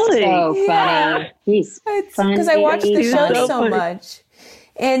 He's Really? so funny. Yeah. He's funny. Because I watched the He's show so so funny. much.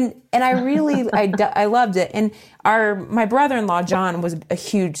 And I really, I loved it. And my brother-in-law, John, was a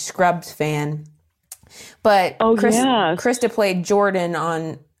huge Scrubs fan. But Krista played Jordan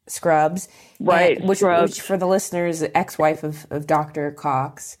on Scrubs. Right, which for the listeners, ex-wife of Dr.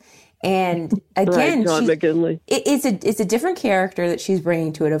 Cox. And again, John McGinley. It's a different character that she's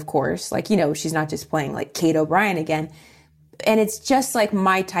bringing to it, of course. Like, you know, she's not just playing like Kate O'Brien again. And it's just like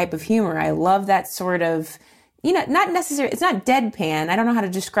my type of humor. I love that sort of, you know, not necessarily, it's not deadpan. I don't know how to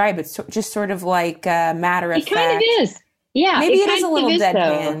describe it. Just sort of like matter of fact. It kind of is. Yeah. Maybe it is a little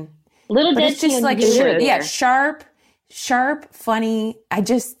deadpan. Little but deadpan. it's just like, sharp, funny.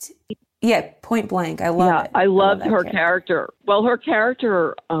 Point blank. I love it. I loved her character. Well, her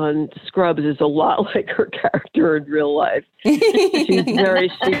character on Scrubs is a lot like her character in real life. She's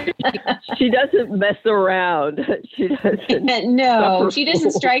she doesn't mess around. She doesn't. No, she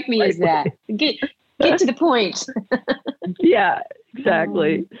doesn't strike me as that. Get to the point. Yeah,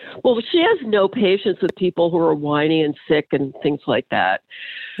 exactly. Well, she has no patience with people who are whiny and sick and things like that.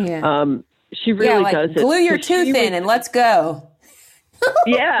 Yeah. She really does it. Glue your tooth in and let's go.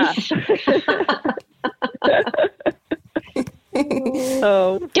 Yeah.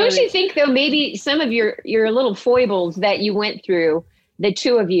 Don't you think, though, maybe some of your little foibles that you went through, the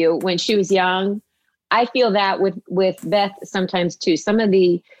two of you, when she was young, I feel that with Beth sometimes too. Some of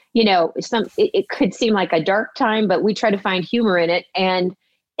the, you know, it could seem like a dark time, but we try to find humor in it. And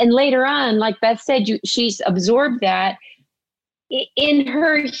later on, like Beth said, she's absorbed that in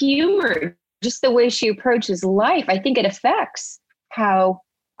her humor, just the way she approaches life. I think it affects how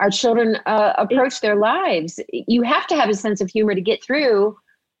our children approach their lives. You have to have a sense of humor to get through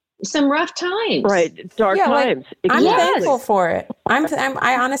some rough times. Right. Dark times. I'm thankful for it.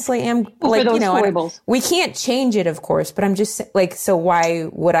 I honestly am, like, you know, we can't change it, of course, but I'm just like, so why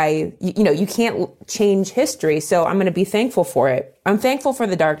would I, you know, you can't change history. So I'm going to be thankful for it. I'm thankful for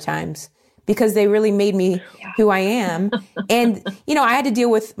the dark times because they really made me who I am. And, you know, I had to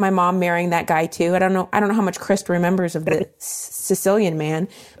deal with my mom marrying that guy too. I don't know how much Krista remembers of the Sicilian man,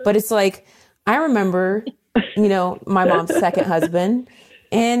 but it's like, I remember, you know, my mom's second husband.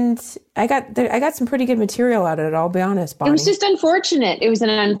 And I got some pretty good material out of it. I'll be honest, Bonnie. It was just unfortunate. It was an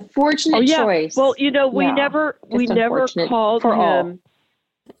unfortunate choice. Well, you know, we never called him.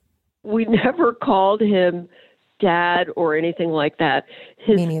 We never called him Dad or anything like that.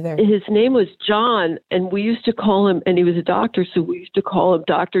 Me neither. His name was John, and we used to call him, and he was a doctor, so we used to call him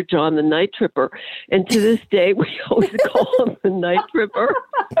Dr. John the Night Tripper. And to this day, we always call him the Night Tripper.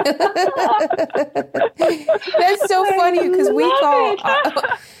 That's so funny because we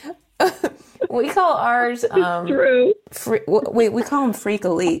call ours. True. We call him Freak a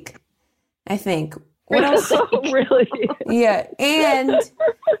Leak. I think What else? Really? Yeah, and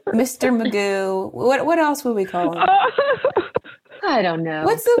Mr. Magoo. What else would we call him? I don't know.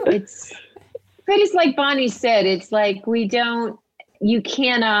 But it's like Bonnie said, it's like you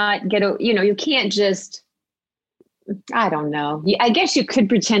cannot you can't just, I don't know. I guess you could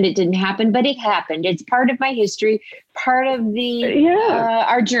pretend it didn't happen, but it happened. It's part of my history, part of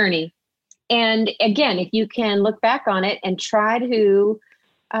our journey. And again, if you can look back on it and try to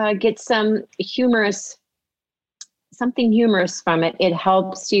get something humorous from it, it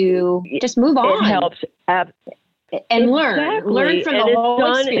helps you just move on. It helps. And learn from the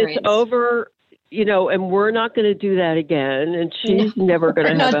whole experience. It's over, and we're not going to do that again. And she's never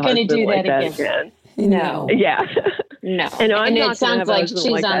going to have a husband like that again. No. Yeah. No. And it sounds like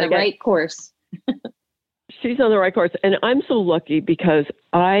she's on the right course. She's on the right course. And I'm so lucky because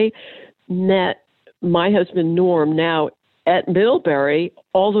I met my husband, Norm, now at Middlebury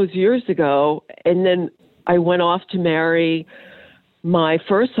all those years ago. And then I went off to marry my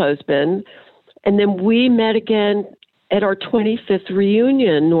first husband. And then we met again at our 25th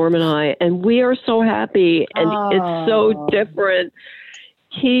reunion, Norm and I, and we are so happy. And it's so different.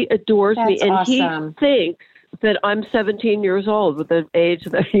 He adores me, and awesome. He thinks that I'm 17 years old with the age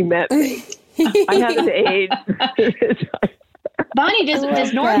that he met me. I haven't aged. Bonnie,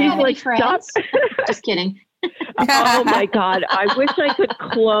 does Norm have any friends? Stop. Just kidding. Oh my God. I wish I could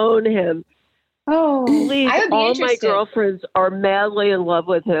clone him. Oh, please. I would be all interested. My girlfriends are madly in love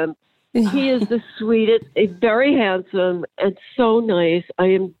with him. He is the sweetest, very handsome, and so nice. I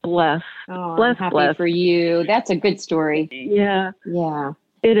am blessed. Oh, blessed, I'm happy blessed. for you. That's a good story. Yeah. Yeah.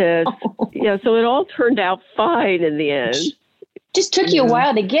 It is. Yeah, so it all turned out fine in the end. Just took you a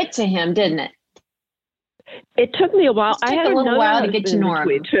while to get to him, didn't it? It took me a while. I had a little while to get to Norm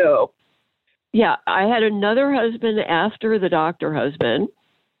too. Yeah, I had another husband after the doctor husband.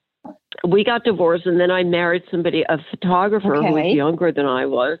 We got divorced, and then I married somebody, a photographer who was younger than I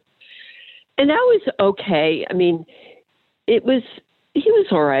was. And that was okay. I mean, he was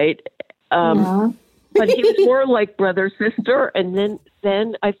all right. But he was more like brother, sister. And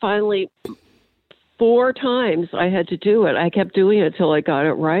then I finally, 4 times I had to do it. I kept doing it until I got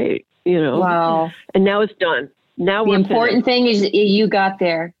it right, Wow. And now it's done. Now the important thing is you got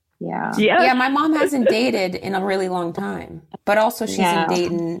there. Yeah. Yeah, my mom hasn't dated in a really long time. But also she's in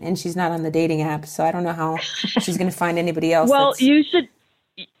Dayton and she's not on the dating app. So I don't know how she's going to find anybody else. Well,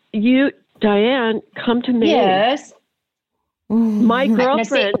 Diane, come to me. Yes. My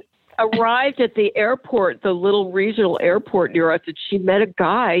girlfriend arrived at the airport, the little regional airport near us, and she met a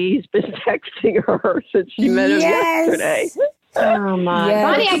guy. He's been texting her since she met him yesterday. Oh my! Yes.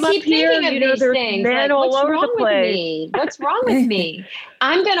 Bonnie, I keep thinking of these things. Like, what's wrong with me? What's wrong with me?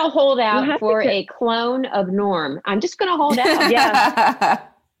 I'm going to hold out for a clone of Norm. I'm just going to hold out.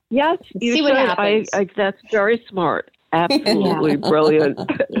 Yes, you see what happens. That's very smart. Absolutely brilliant.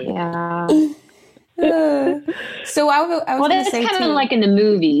 Yeah. So I was well, that's kind of like in the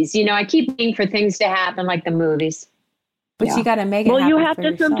movies. I keep waiting for things to happen like the movies. But you got to make it happen. Well, you have to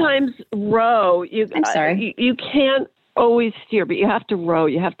yourself. Sometimes row. I'm sorry. You can't always steer, but you have to row.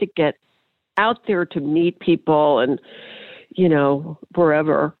 You have to get out there to meet people and,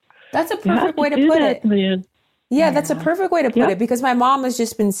 wherever. That's a perfect way to put it. Man. Yeah, that's a perfect way to put it because my mom has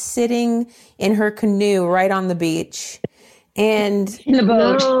just been sitting in her canoe right on the beach. And in the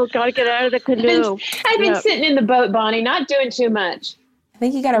boat. No, gotta get out of the canoe. I've been sitting in the boat, Bonnie, not doing too much. I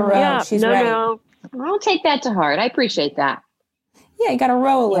think you got to row. Yeah, She's right. No. I'll take that to heart. I appreciate that. Yeah, you got to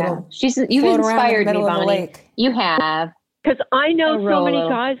row a little. You've inspired me, Bonnie. You have. Because I know so many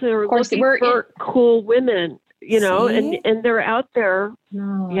guys that are looking for cool women, and they're out there.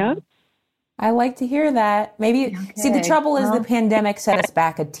 No. Yeah. I like to hear that. Maybe see the trouble is the pandemic set us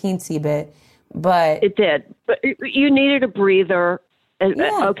back a teensy bit, but it did. But you needed a breather. And,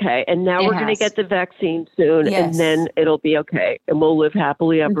 and now we're going to get the vaccine soon, and then it'll be okay, and we'll live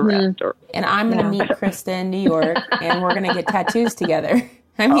happily ever after. And I'm going to meet Krista in New York, and we're going to get tattoos together.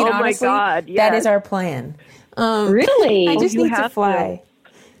 I mean, honestly, my God, that is our plan. Really? I just need to fly.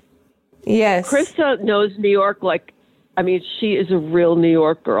 Yes. Krista knows New York she is a real New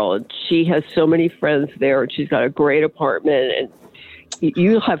York girl, and she has so many friends there, and she's got a great apartment, and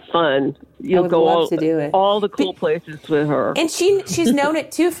you'll have fun. You'll go all the cool places with her. And she's known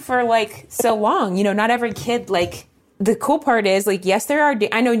it too for so long. Not every kid the cool part is yes, there are.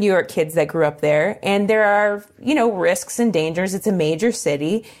 I know New York kids that grew up there, and there are risks and dangers. It's a major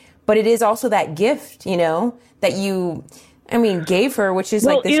city, but it is also that gift that you gave her, which is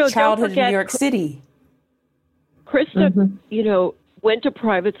this childhood in New York City. Krista, went to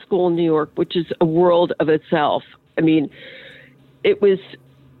private school in New York, which is a world of itself. It was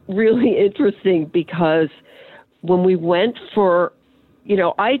really interesting because when we went for,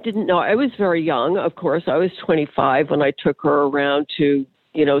 I didn't know. I was very young, of course. I was 25 when I took her around to,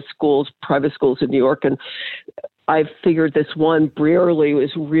 schools, private schools in New York. And I figured this one, Brearley,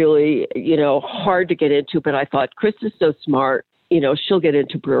 was really, hard to get into. But I thought, Krista's so smart, she'll get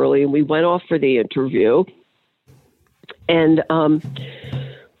into Brearley. And we went off for the interview. And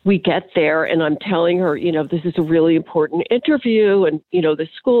we get there, and I'm telling her, this is a really important interview, and, the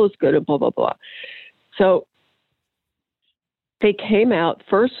school is good, and blah, blah, blah. So they came out.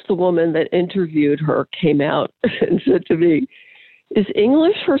 First, the woman that interviewed her came out and said to me, "Is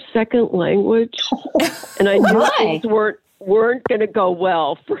English her second language?" And I knew things weren't going to go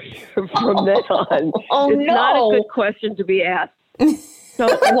well from then on. Oh, it's not a good question to be asked. So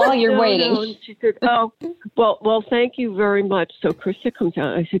while you're waiting. And she said, "Oh, well, thank you very much." So Krista comes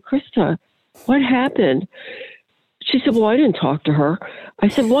out. I said, "Krista, what happened?" She said, "Well, I didn't talk to her." I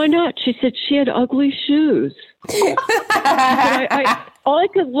said, "Why not?" She said, "She had ugly shoes." All I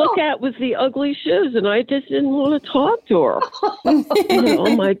could look at was the ugly shoes, and I just didn't want to talk to her.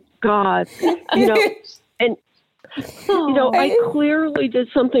 Oh my God, and I clearly did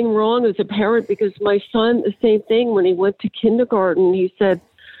something wrong as a parent because my son, the same thing, when he went to kindergarten, he said,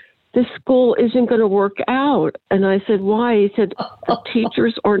 "This school isn't going to work out." And I said, "Why?" He said, "The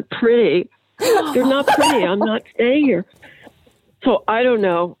teachers aren't pretty. They're not pretty. I'm not staying here." So I don't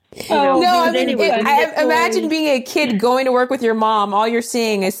know. I imagine being a kid going to work with your mom. All you're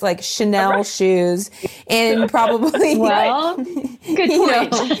seeing is like Chanel shoes and probably good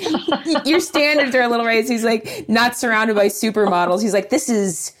point. Your standards are a little raised. He's like not surrounded by supermodels. He's like, this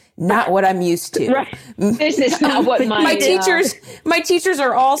is not what I'm used to. Right. This is not what my teachers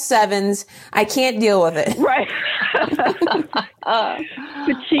are all 7s. I can't deal with it. Right.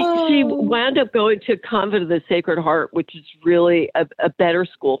 But she wound up going to Convent of the Sacred Heart, which is really a better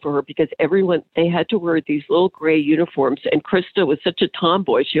school for her because they had to wear these little gray uniforms. And Krista was such a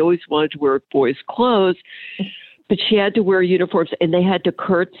tomboy. She always wanted to wear boys' clothes, but she had to wear uniforms, and they had to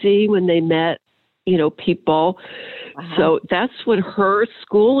curtsy when they met, people. Wow. So that's what her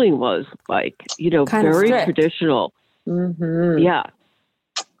schooling was like, very traditional. Mm-hmm. Yeah.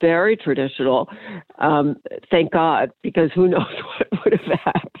 Very traditional. Thank God, because who knows what would have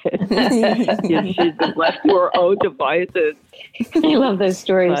happened. She'd been left to her own devices. I love those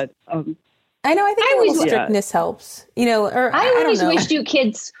stories. But, I know. I think a little strictness helps. I always wished you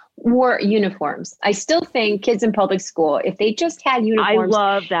kids wore uniforms. I still think kids in public school, if they just had uniforms, I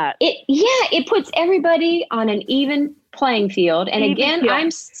love that. It puts everybody on an even playing field. And again,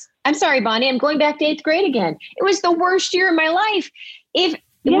 I'm sorry, Bonnie, I'm going back to 8th grade again. It was the worst year of my life. If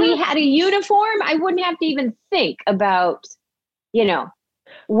we had a uniform, I wouldn't have to even think about,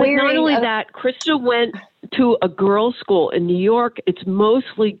 wearing. But not only that, Krista went to a girls' school in New York. It's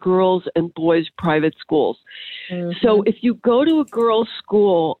mostly girls and boys private schools. Mm-hmm. So if you go to a girls'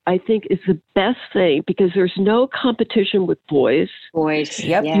 school, I think is the best thing because there's no competition with boys. Yep.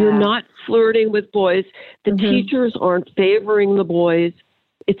 Yeah. You're not flirting with boys. The teachers aren't favoring the boys.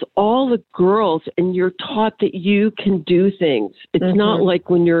 It's all the girls, and you're taught that you can do things. It's not like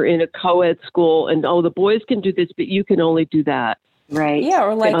when you're in a co-ed school and, the boys can do this, but you can only do that. Right. Yeah,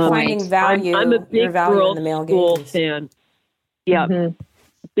 or like finding value. I'm a big girls' in the male school gaze. fan. Yeah,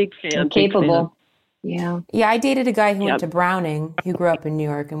 big fan. Capable. Big fan. Yeah. I dated a guy who went to Browning, who grew up in New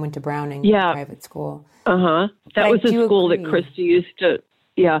York and went to Browning private school. That was a school that Krista used to.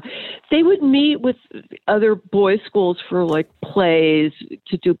 Yeah, they would meet with other boys' schools for like plays,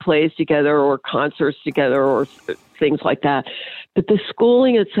 to do plays together or concerts together or things like that. But the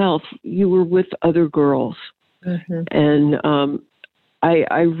schooling itself, you were with other girls. Mm-hmm. And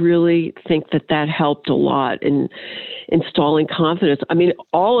I really think that helped a lot in installing confidence. I mean,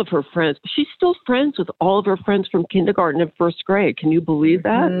 all of her friends, she's still friends with all of her friends from kindergarten and first grade. Can you believe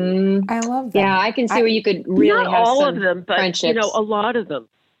that? Mm-hmm. I love that. Yeah, I can see where you could really not have all some of them, but friendships. a lot of them.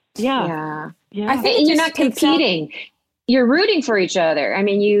 Yeah. I think you're not competing. You're rooting for each other. I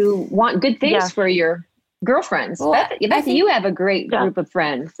mean, you want good things for your girlfriends. Well, I think you have a great group of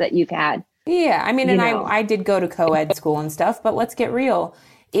friends that you've had. Yeah, I mean, I did go to co-ed school and stuff, but let's get real.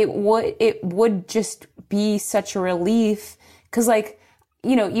 It would just be such a relief because,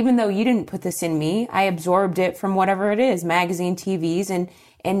 even though you didn't put this in me, I absorbed it from whatever it is, magazine, TVs, and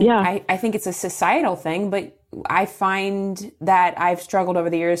I think it's a societal thing, but I find that I've struggled over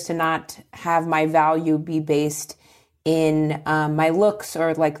the years to not have my value be based in my looks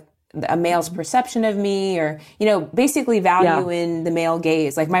or like a male's perception of me or, basically value in the male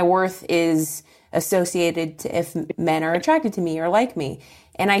gaze. Like my worth is associated to if men are attracted to me or like me.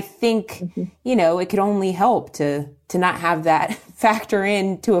 And I think, you know, it could only help to not have that factor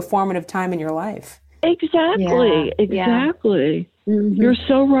into a formative time in your life. Exactly. Yeah. Exactly. Mm-hmm. You're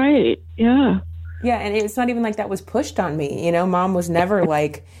so right. Yeah. Yeah, and it's not even like that was pushed on me. You know, Mom was never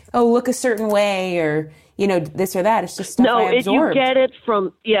like, oh, look a certain way or, you know, this or that. It's just stuff I absorbed. You get it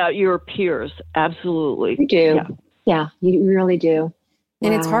from, your peers. Absolutely. You do. Yeah. Yeah, you really do.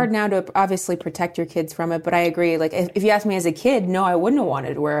 And it's Wow. hard now to obviously protect your kids from it. But I agree. Like, if you ask me as a kid, no, I wouldn't have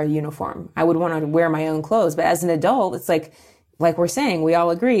wanted to wear a uniform. I would want to wear my own clothes. But as an adult, it's like we're saying, we all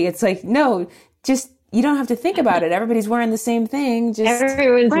agree. It's like, no, just, you don't have to think about it. Everybody's wearing the same thing. Just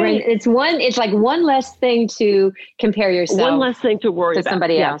Everyone's wearing, it's like one less thing to compare yourself. One less thing to worry to about.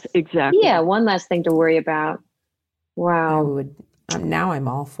 somebody Yes, else. exactly. Yeah, one less thing to worry about. I Wow. would, now I'm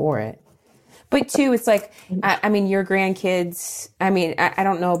all for it. But too, it's like, I mean, your grandkids, I mean, I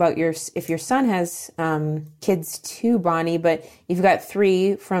don't know about if your son has kids too, Bonnie, but you've got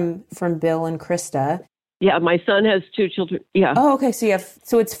 3 from Bill and Krista. Yeah, my son has 2 children. Yeah. Oh, okay.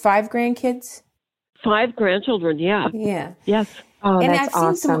 So it's 5 grandkids? 5 grandchildren. Yeah. Yeah. Yes. Oh, And that's I've seen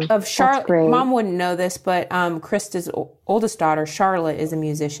awesome. some of Charlotte. That's great. Mom wouldn't know this, but Krista's oldest daughter, Charlotte, is a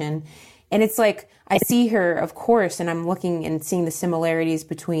musician. And it's like, I see her, of course, and I'm looking and seeing the similarities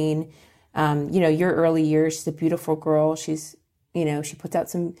between, your early years. She's a beautiful girl. She's, she puts out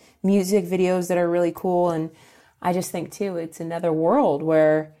some music videos that are really cool. And I just think, too, it's another world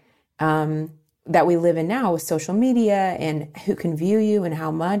where, that we live in now with social media and who can view you and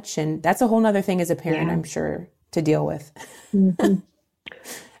how much. And that's a whole nother thing as a parent, I'm sure, to deal with. Mm-hmm.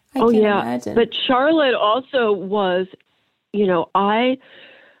 I can't imagine. But Charlotte also was, she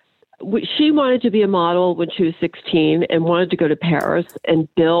wanted to be a model when she was 16 and wanted to go to Paris,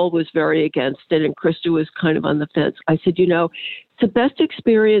 and Bill was very against it, and Krista was kind of on the fence. I said, the best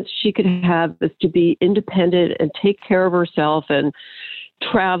experience she could have is to be independent and take care of herself and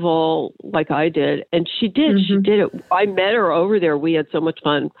travel like I did. And she did. Mm-hmm. She did it. I met her over there. We had so much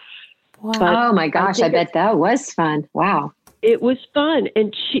fun. Wow. But Oh my gosh, I bet that was fun. Wow. it was fun,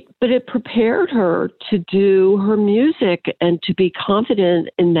 but it prepared her to do her music and to be confident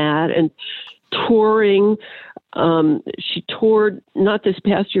in that. And touring, she toured not this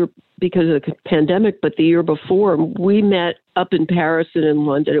past year because of the pandemic, but the year before. We met up in Paris and in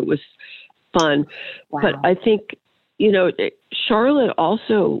London. It was fun. Wow. But I think, Charlotte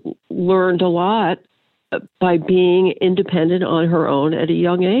also learned a lot by being independent on her own at a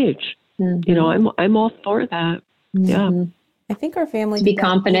young age. Mm-hmm. I'm all for that. Yeah. Mm-hmm. I think our family To be did that,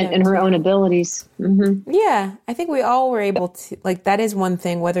 confident in her own abilities. Mm-hmm. Yeah, I think we all were able to, that is one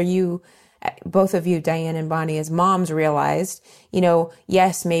thing, whether both of you, Diane and Bonnie, as moms realized,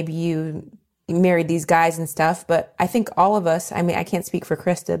 yes, maybe you married these guys and stuff, but I think all of us, I can't speak for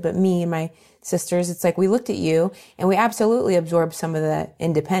Krista, but me and my sisters, it's like we looked at you and we absolutely absorbed some of the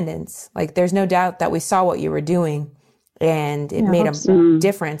independence. There's no doubt that we saw what you were doing and it made a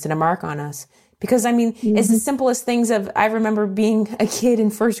difference and a mark on us. Because, it's the simplest things I remember being a kid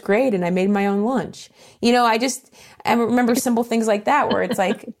in first grade and I made my own lunch. I remember simple things like that where it's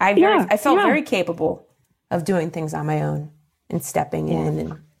like, I felt very capable of doing things on my own and stepping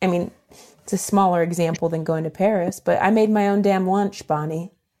in. And it's a smaller example than going to Paris, but I made my own damn lunch,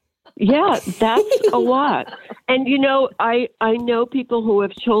 Bonnie. Yeah, that's a lot. And, I know people who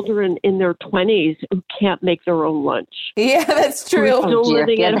have children in their 20s who can't make their own lunch. Yeah, that's true. They're still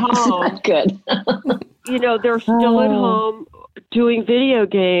living at that's home. not good. They're still at home doing video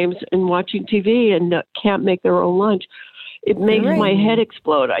games and watching TV and can't make their own lunch. It makes my head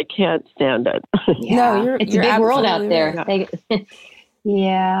explode. I can't stand it. No, it's you're a big world out absolutely there.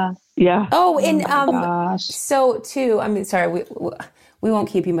 Yeah. Yeah. Oh, and Gosh. so too, sorry, we won't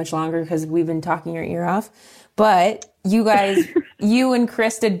keep you much longer because we've been talking your ear off. But you guys, you and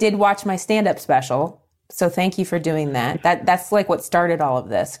Krista did watch my stand-up special. So thank you for doing that. That's what started all of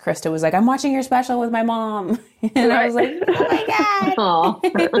this. Krista was like, I'm watching your special with my mom. And I was like, oh my God. Oh.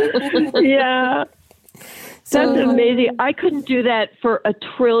 Yeah. So That's amazing. I couldn't do that for $1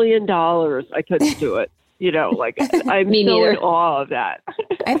 trillion. I couldn't do it. I'm Me so neither. in awe of that.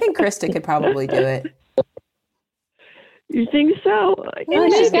 I think Krista could probably do it. You think so? Well,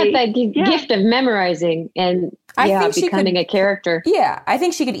 she's got that Yeah. gift of memorizing and I think she becoming could- a character. Yeah, I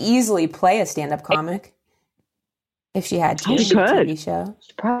think she could easily play a stand-up comic if she had to. She do a could. TV show.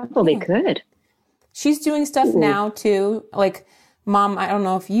 She probably could. She's doing stuff now too. Mom, I don't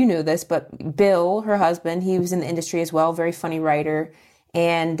know if you knew this, but Bill, her husband, he was in the industry as well, very funny writer.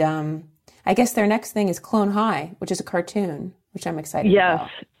 And I guess their next thing is Clone High, which is a cartoon, which I'm excited about. Yes.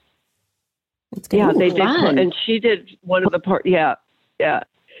 It's gonna Yeah, be they cool. did. fun. And she did one of the part. Yeah. Yeah.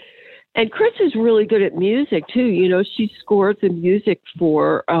 And Chris is really good at music too. You know, she scored the music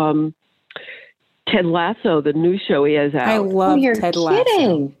for Ted Lasso, the new show he has out. I love you're Ted kidding.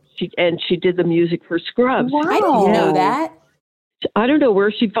 Lasso. She did the music for Scrubs. Wow. I didn't know that. I don't know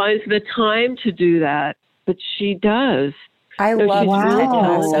where she finds the time to do that, but she does. I No, love she's Ted really Lasso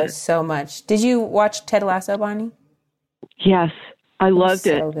talented. so much. Did you watch Ted Lasso, Bonnie? Yes, I loved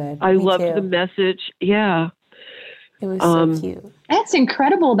it. So good. I Me loved too. the message. Yeah. It was Um, so cute. That's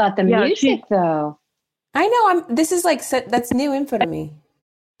incredible about the Yeah, music, though. I know. This is like that's new info to me.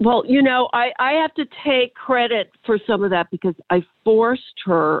 Well, you know, I have to take credit for some of that because I forced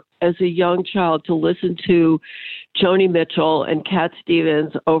her as a young child to listen to Joni Mitchell and Cat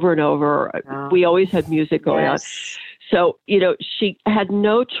Stevens over and over. Wow. We always had music going on. Yes. So, you know, she had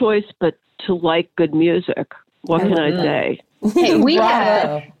no choice but to like good music. What can I say? Hey, we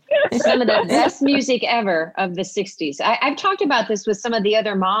Bravo. Some of the best music ever of the 60s. I've talked about this with some of the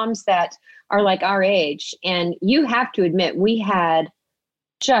other moms that are like our age. And you have to admit, we had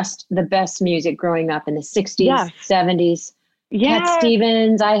just the best music growing up in the 60s, Yes. 70s. Yeah. Cat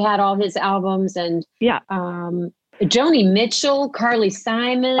Stevens, I had all his albums. And Yeah. Joni Mitchell, Carly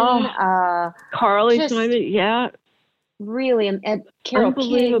Simon, Carly just- Simon. Yeah. really, and Carole King.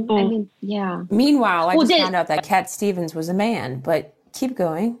 Unbelievable. I mean, yeah. Meanwhile, I Well, just did- found out that Cat Stevens was a man, but keep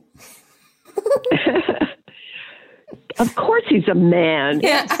going. Of course he's a man.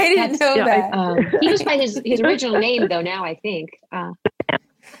 Yeah, I didn't know yeah, that. He goes by his original name, though, now, I think.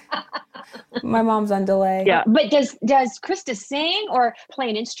 My mom's on delay. Yeah. But does Krista sing or play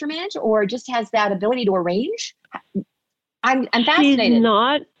an instrument or just has that ability to arrange? I'm fascinated. She's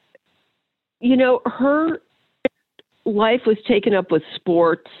not, you know, her life was taken up with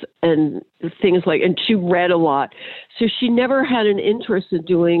sports and things like, and she read a lot. So she never had an interest in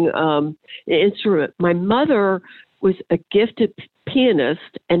doing an instrument. My mother was a gifted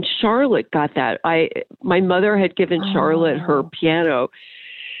pianist, and Charlotte got that. My mother had given Charlotte her piano.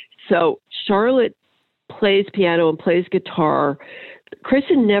 So Charlotte plays piano and plays guitar.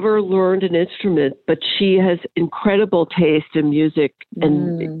 Kristen never learned an instrument, but she has incredible taste in music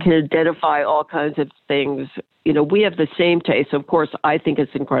and can identify all kinds of things. You know, we have the same taste. Of course, I think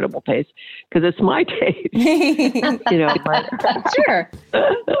it's incredible taste because it's my taste. You know, Sure,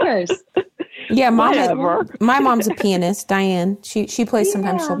 of course. Yeah, Whatever. my mom's a pianist, Diane. She plays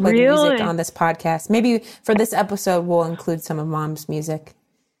sometimes. She'll play the music Really? on this podcast. Maybe for this episode, we'll include some of Mom's music.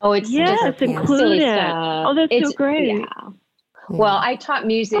 Oh, it's yes, just include silly it. stuff. Oh, that's It's- so great. Yeah. Well, I taught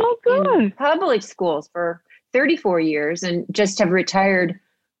music Oh, in good. public schools for 34 years and just have retired.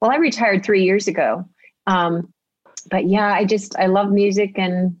 Well, I retired 3 years ago. But yeah, I love music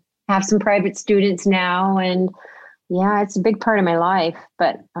and have some private students now. And yeah, it's a big part of my life.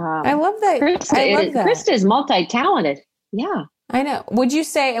 But I love that. Krista is multi-talented. Yeah. I know. Would you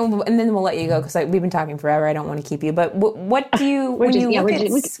say, and then we'll let you go because we've been talking forever. I don't want to keep you. But what do you when you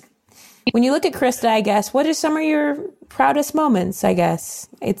look at Krista? I guess what are some of your proudest moments? I guess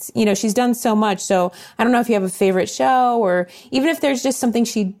it's she's done so much. So I don't know if you have a favorite show or even if there's just something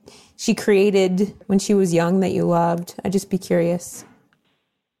she created when she was young that you loved. I'd just be curious.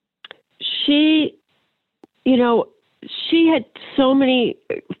 She had so many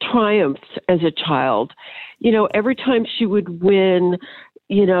triumphs as a child. You know, every time she would win,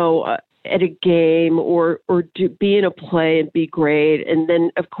 at a game or be in a play and be great. And then,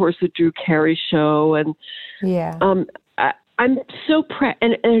 of course, the Drew Carey show. And yeah, I'm so proud.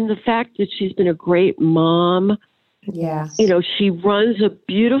 And the fact that she's been a great mom. Yeah. She runs a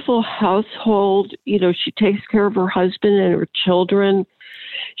beautiful household. She takes care of her husband and her children.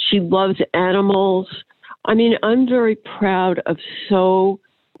 She loves animals. I mean, I'm very proud of so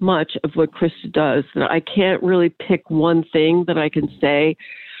much of what Krista does that I can't really pick one thing that I can say.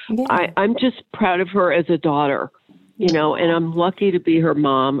 Yeah. I'm just proud of her as a daughter, and I'm lucky to be her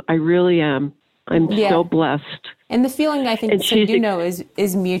mom. I really am. I'm so blessed. And the feeling I think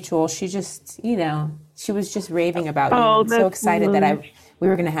is mutual. She just, she was just raving about you. I'm so excited that we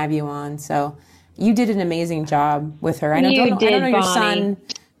were going to have you on. So you did an amazing job with her. I don't know your son,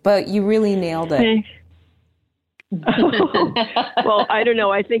 but you really nailed it. Well, I don't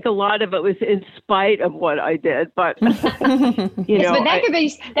know. I think a lot of it was in spite of what I did, but but that could be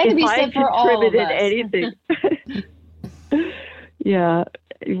said for all of us. Anything, yeah,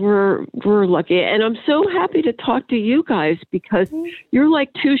 we're lucky, and I'm so happy to talk to you guys because you're like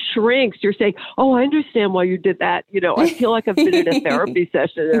two shrinks. You're saying, "Oh, I understand why you did that." I feel like I've been in a therapy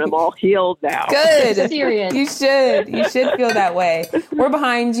session and I'm all healed now. Good. Serious. You should feel that way. We're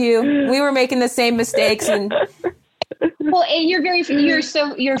behind you. We were making the same mistakes and. Well, and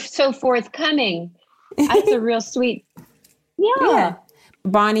you're so forthcoming. That's a real sweet. Yeah.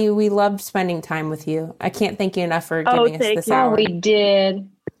 Bonnie, we loved spending time with you. I can't thank you enough for giving us this you. hour. We did.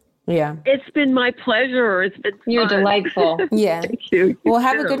 Yeah. It's been my pleasure. It's been fun. You're delightful. Yeah. Thank you. Well,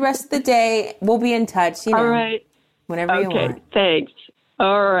 have a good rest of the day. We'll be in touch, All right. whenever you want. Thanks.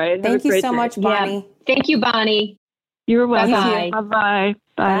 All right. Thank you so much, Bonnie. Yeah. Thank you, Bonnie. You're welcome. Bye-bye.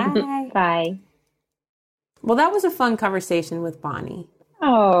 Bye-bye. Bye. Bye. Well, that was a fun conversation with Bonnie.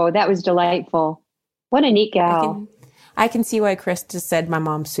 Oh, that was delightful. What a neat gal. I can see why Chris just said my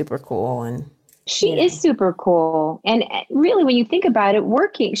mom's super cool, and She is super cool. And really, when you think about it,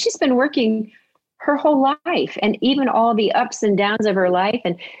 she's been working her whole life, and even all the ups and downs of her life,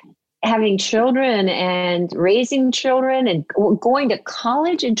 and having children and raising children and going to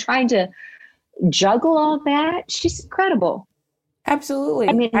college and trying to juggle all that. She's incredible. absolutely.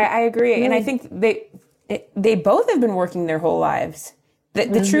 I mean, I agree, really- and I think they both have been working their whole lives.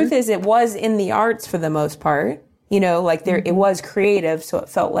 The truth is, it was in the arts for the most part. Like it was creative, so it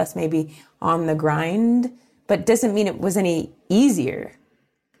felt less maybe on the grind, but doesn't mean it was any easier.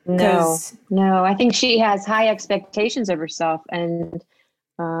 No. I think she has high expectations of herself, and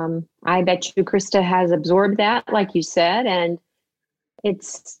I bet you Krista has absorbed that, like you said, and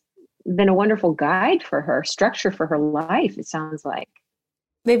it's been a wonderful guide for her, structure for her life, it sounds like.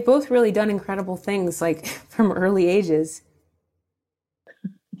 They've both really done incredible things, like from early ages.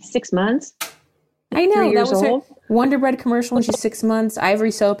 6 months? I know, 3 that years was old? her Wonder Bread commercial when she's 6 months.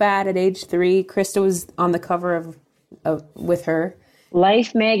 Ivory Soap ad at age 3. Krista was on the cover of with her.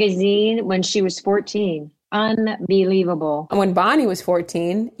 Life magazine when she was 14. Unbelievable. And when Bonnie was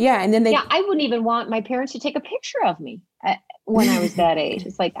 14. Yeah, and then they... Yeah, I wouldn't even want my parents to take a picture of me when I was that age.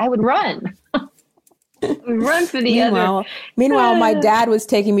 It's like I would run. I would run for the other. Meanwhile, my dad was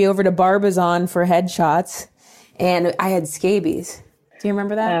taking me over to Barbizon for headshots, and I had scabies. Do you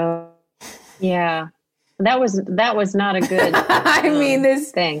remember that? Oh, yeah. That was not a good I mean,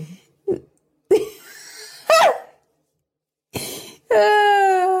 this... thing.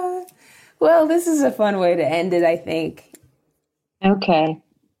 Well, this is a fun way to end it, I think. Okay.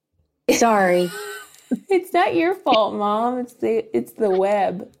 Sorry. It's not your fault, Mom. It's the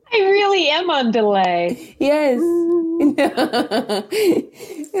web. I really am on delay. Yes.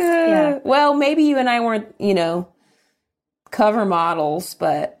 Yeah. Well, maybe you and I weren't, cover models,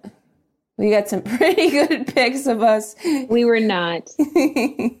 but we got some pretty good pics of us. We were not.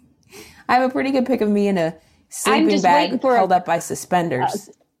 I have a pretty good pic of me in a sleeping just bag waiting for held up by suspenders.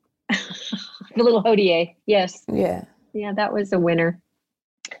 The little Hodier. Yes. Yeah. Yeah, that was a winner.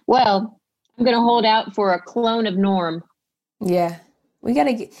 Well, I'm going to hold out for a clone of Norm. Yeah. We got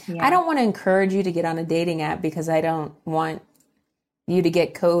to get, Yeah. I don't want to encourage you to get on a dating app because I don't want you to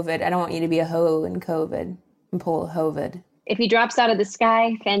get COVID. I don't want you to be a hoe in COVID and pull a COVID. If he drops out of the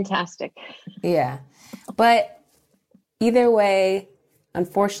sky, fantastic. Yeah. But either way,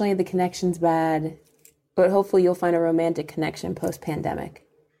 unfortunately, the connection's bad. But hopefully you'll find a romantic connection post-pandemic.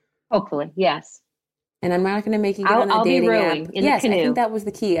 Hopefully, yes. And I'm not going to make you get on a I'll be dating rowing app. in the Yes, I canoe. think that was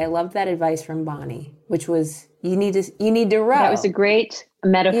the key. I loved that advice from Bonnie, which was you need to row. That was a great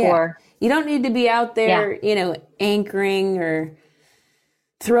metaphor. Yeah. You don't need to be out there, anchoring or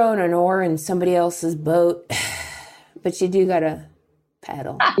throwing an oar in somebody else's boat, but you do got to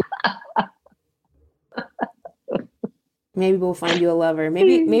paddle. Maybe we'll find you a lover.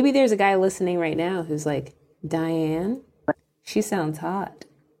 Maybe there's a guy listening right now who's like, Diane, she sounds hot.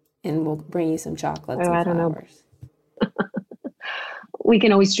 And we'll bring you some chocolates and I don't know. flowers. We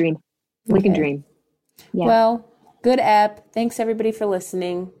can always dream. We can Okay. dream. Yeah. Well, good app. Thanks everybody for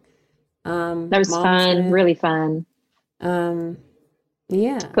listening. That was Mom's fun. gonna- Really fun.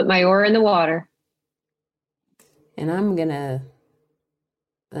 Yeah. Put my oar in the water. And I'm gonna,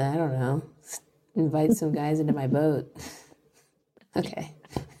 I don't know, invite some guys into my boat. Okay.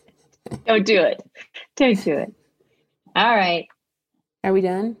 Don't do it. Don't do it. All right. Are we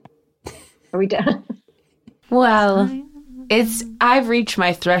done? Are we done? Well, I've reached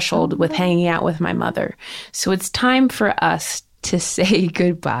my threshold with hanging out with my mother. So it's time for us to say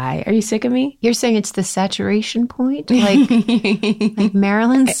goodbye. Are you sick of me? You're saying it's the saturation point, like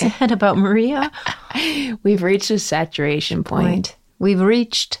Marilyn said about Maria? We've reached a saturation point. We've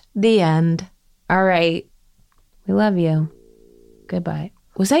reached the end. All right. We love you. Goodbye.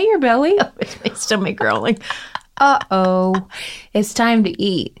 Was that your belly? It's my stomach growling. Uh-oh. It's time to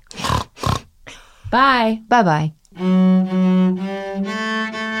eat. Bye. Bye-bye.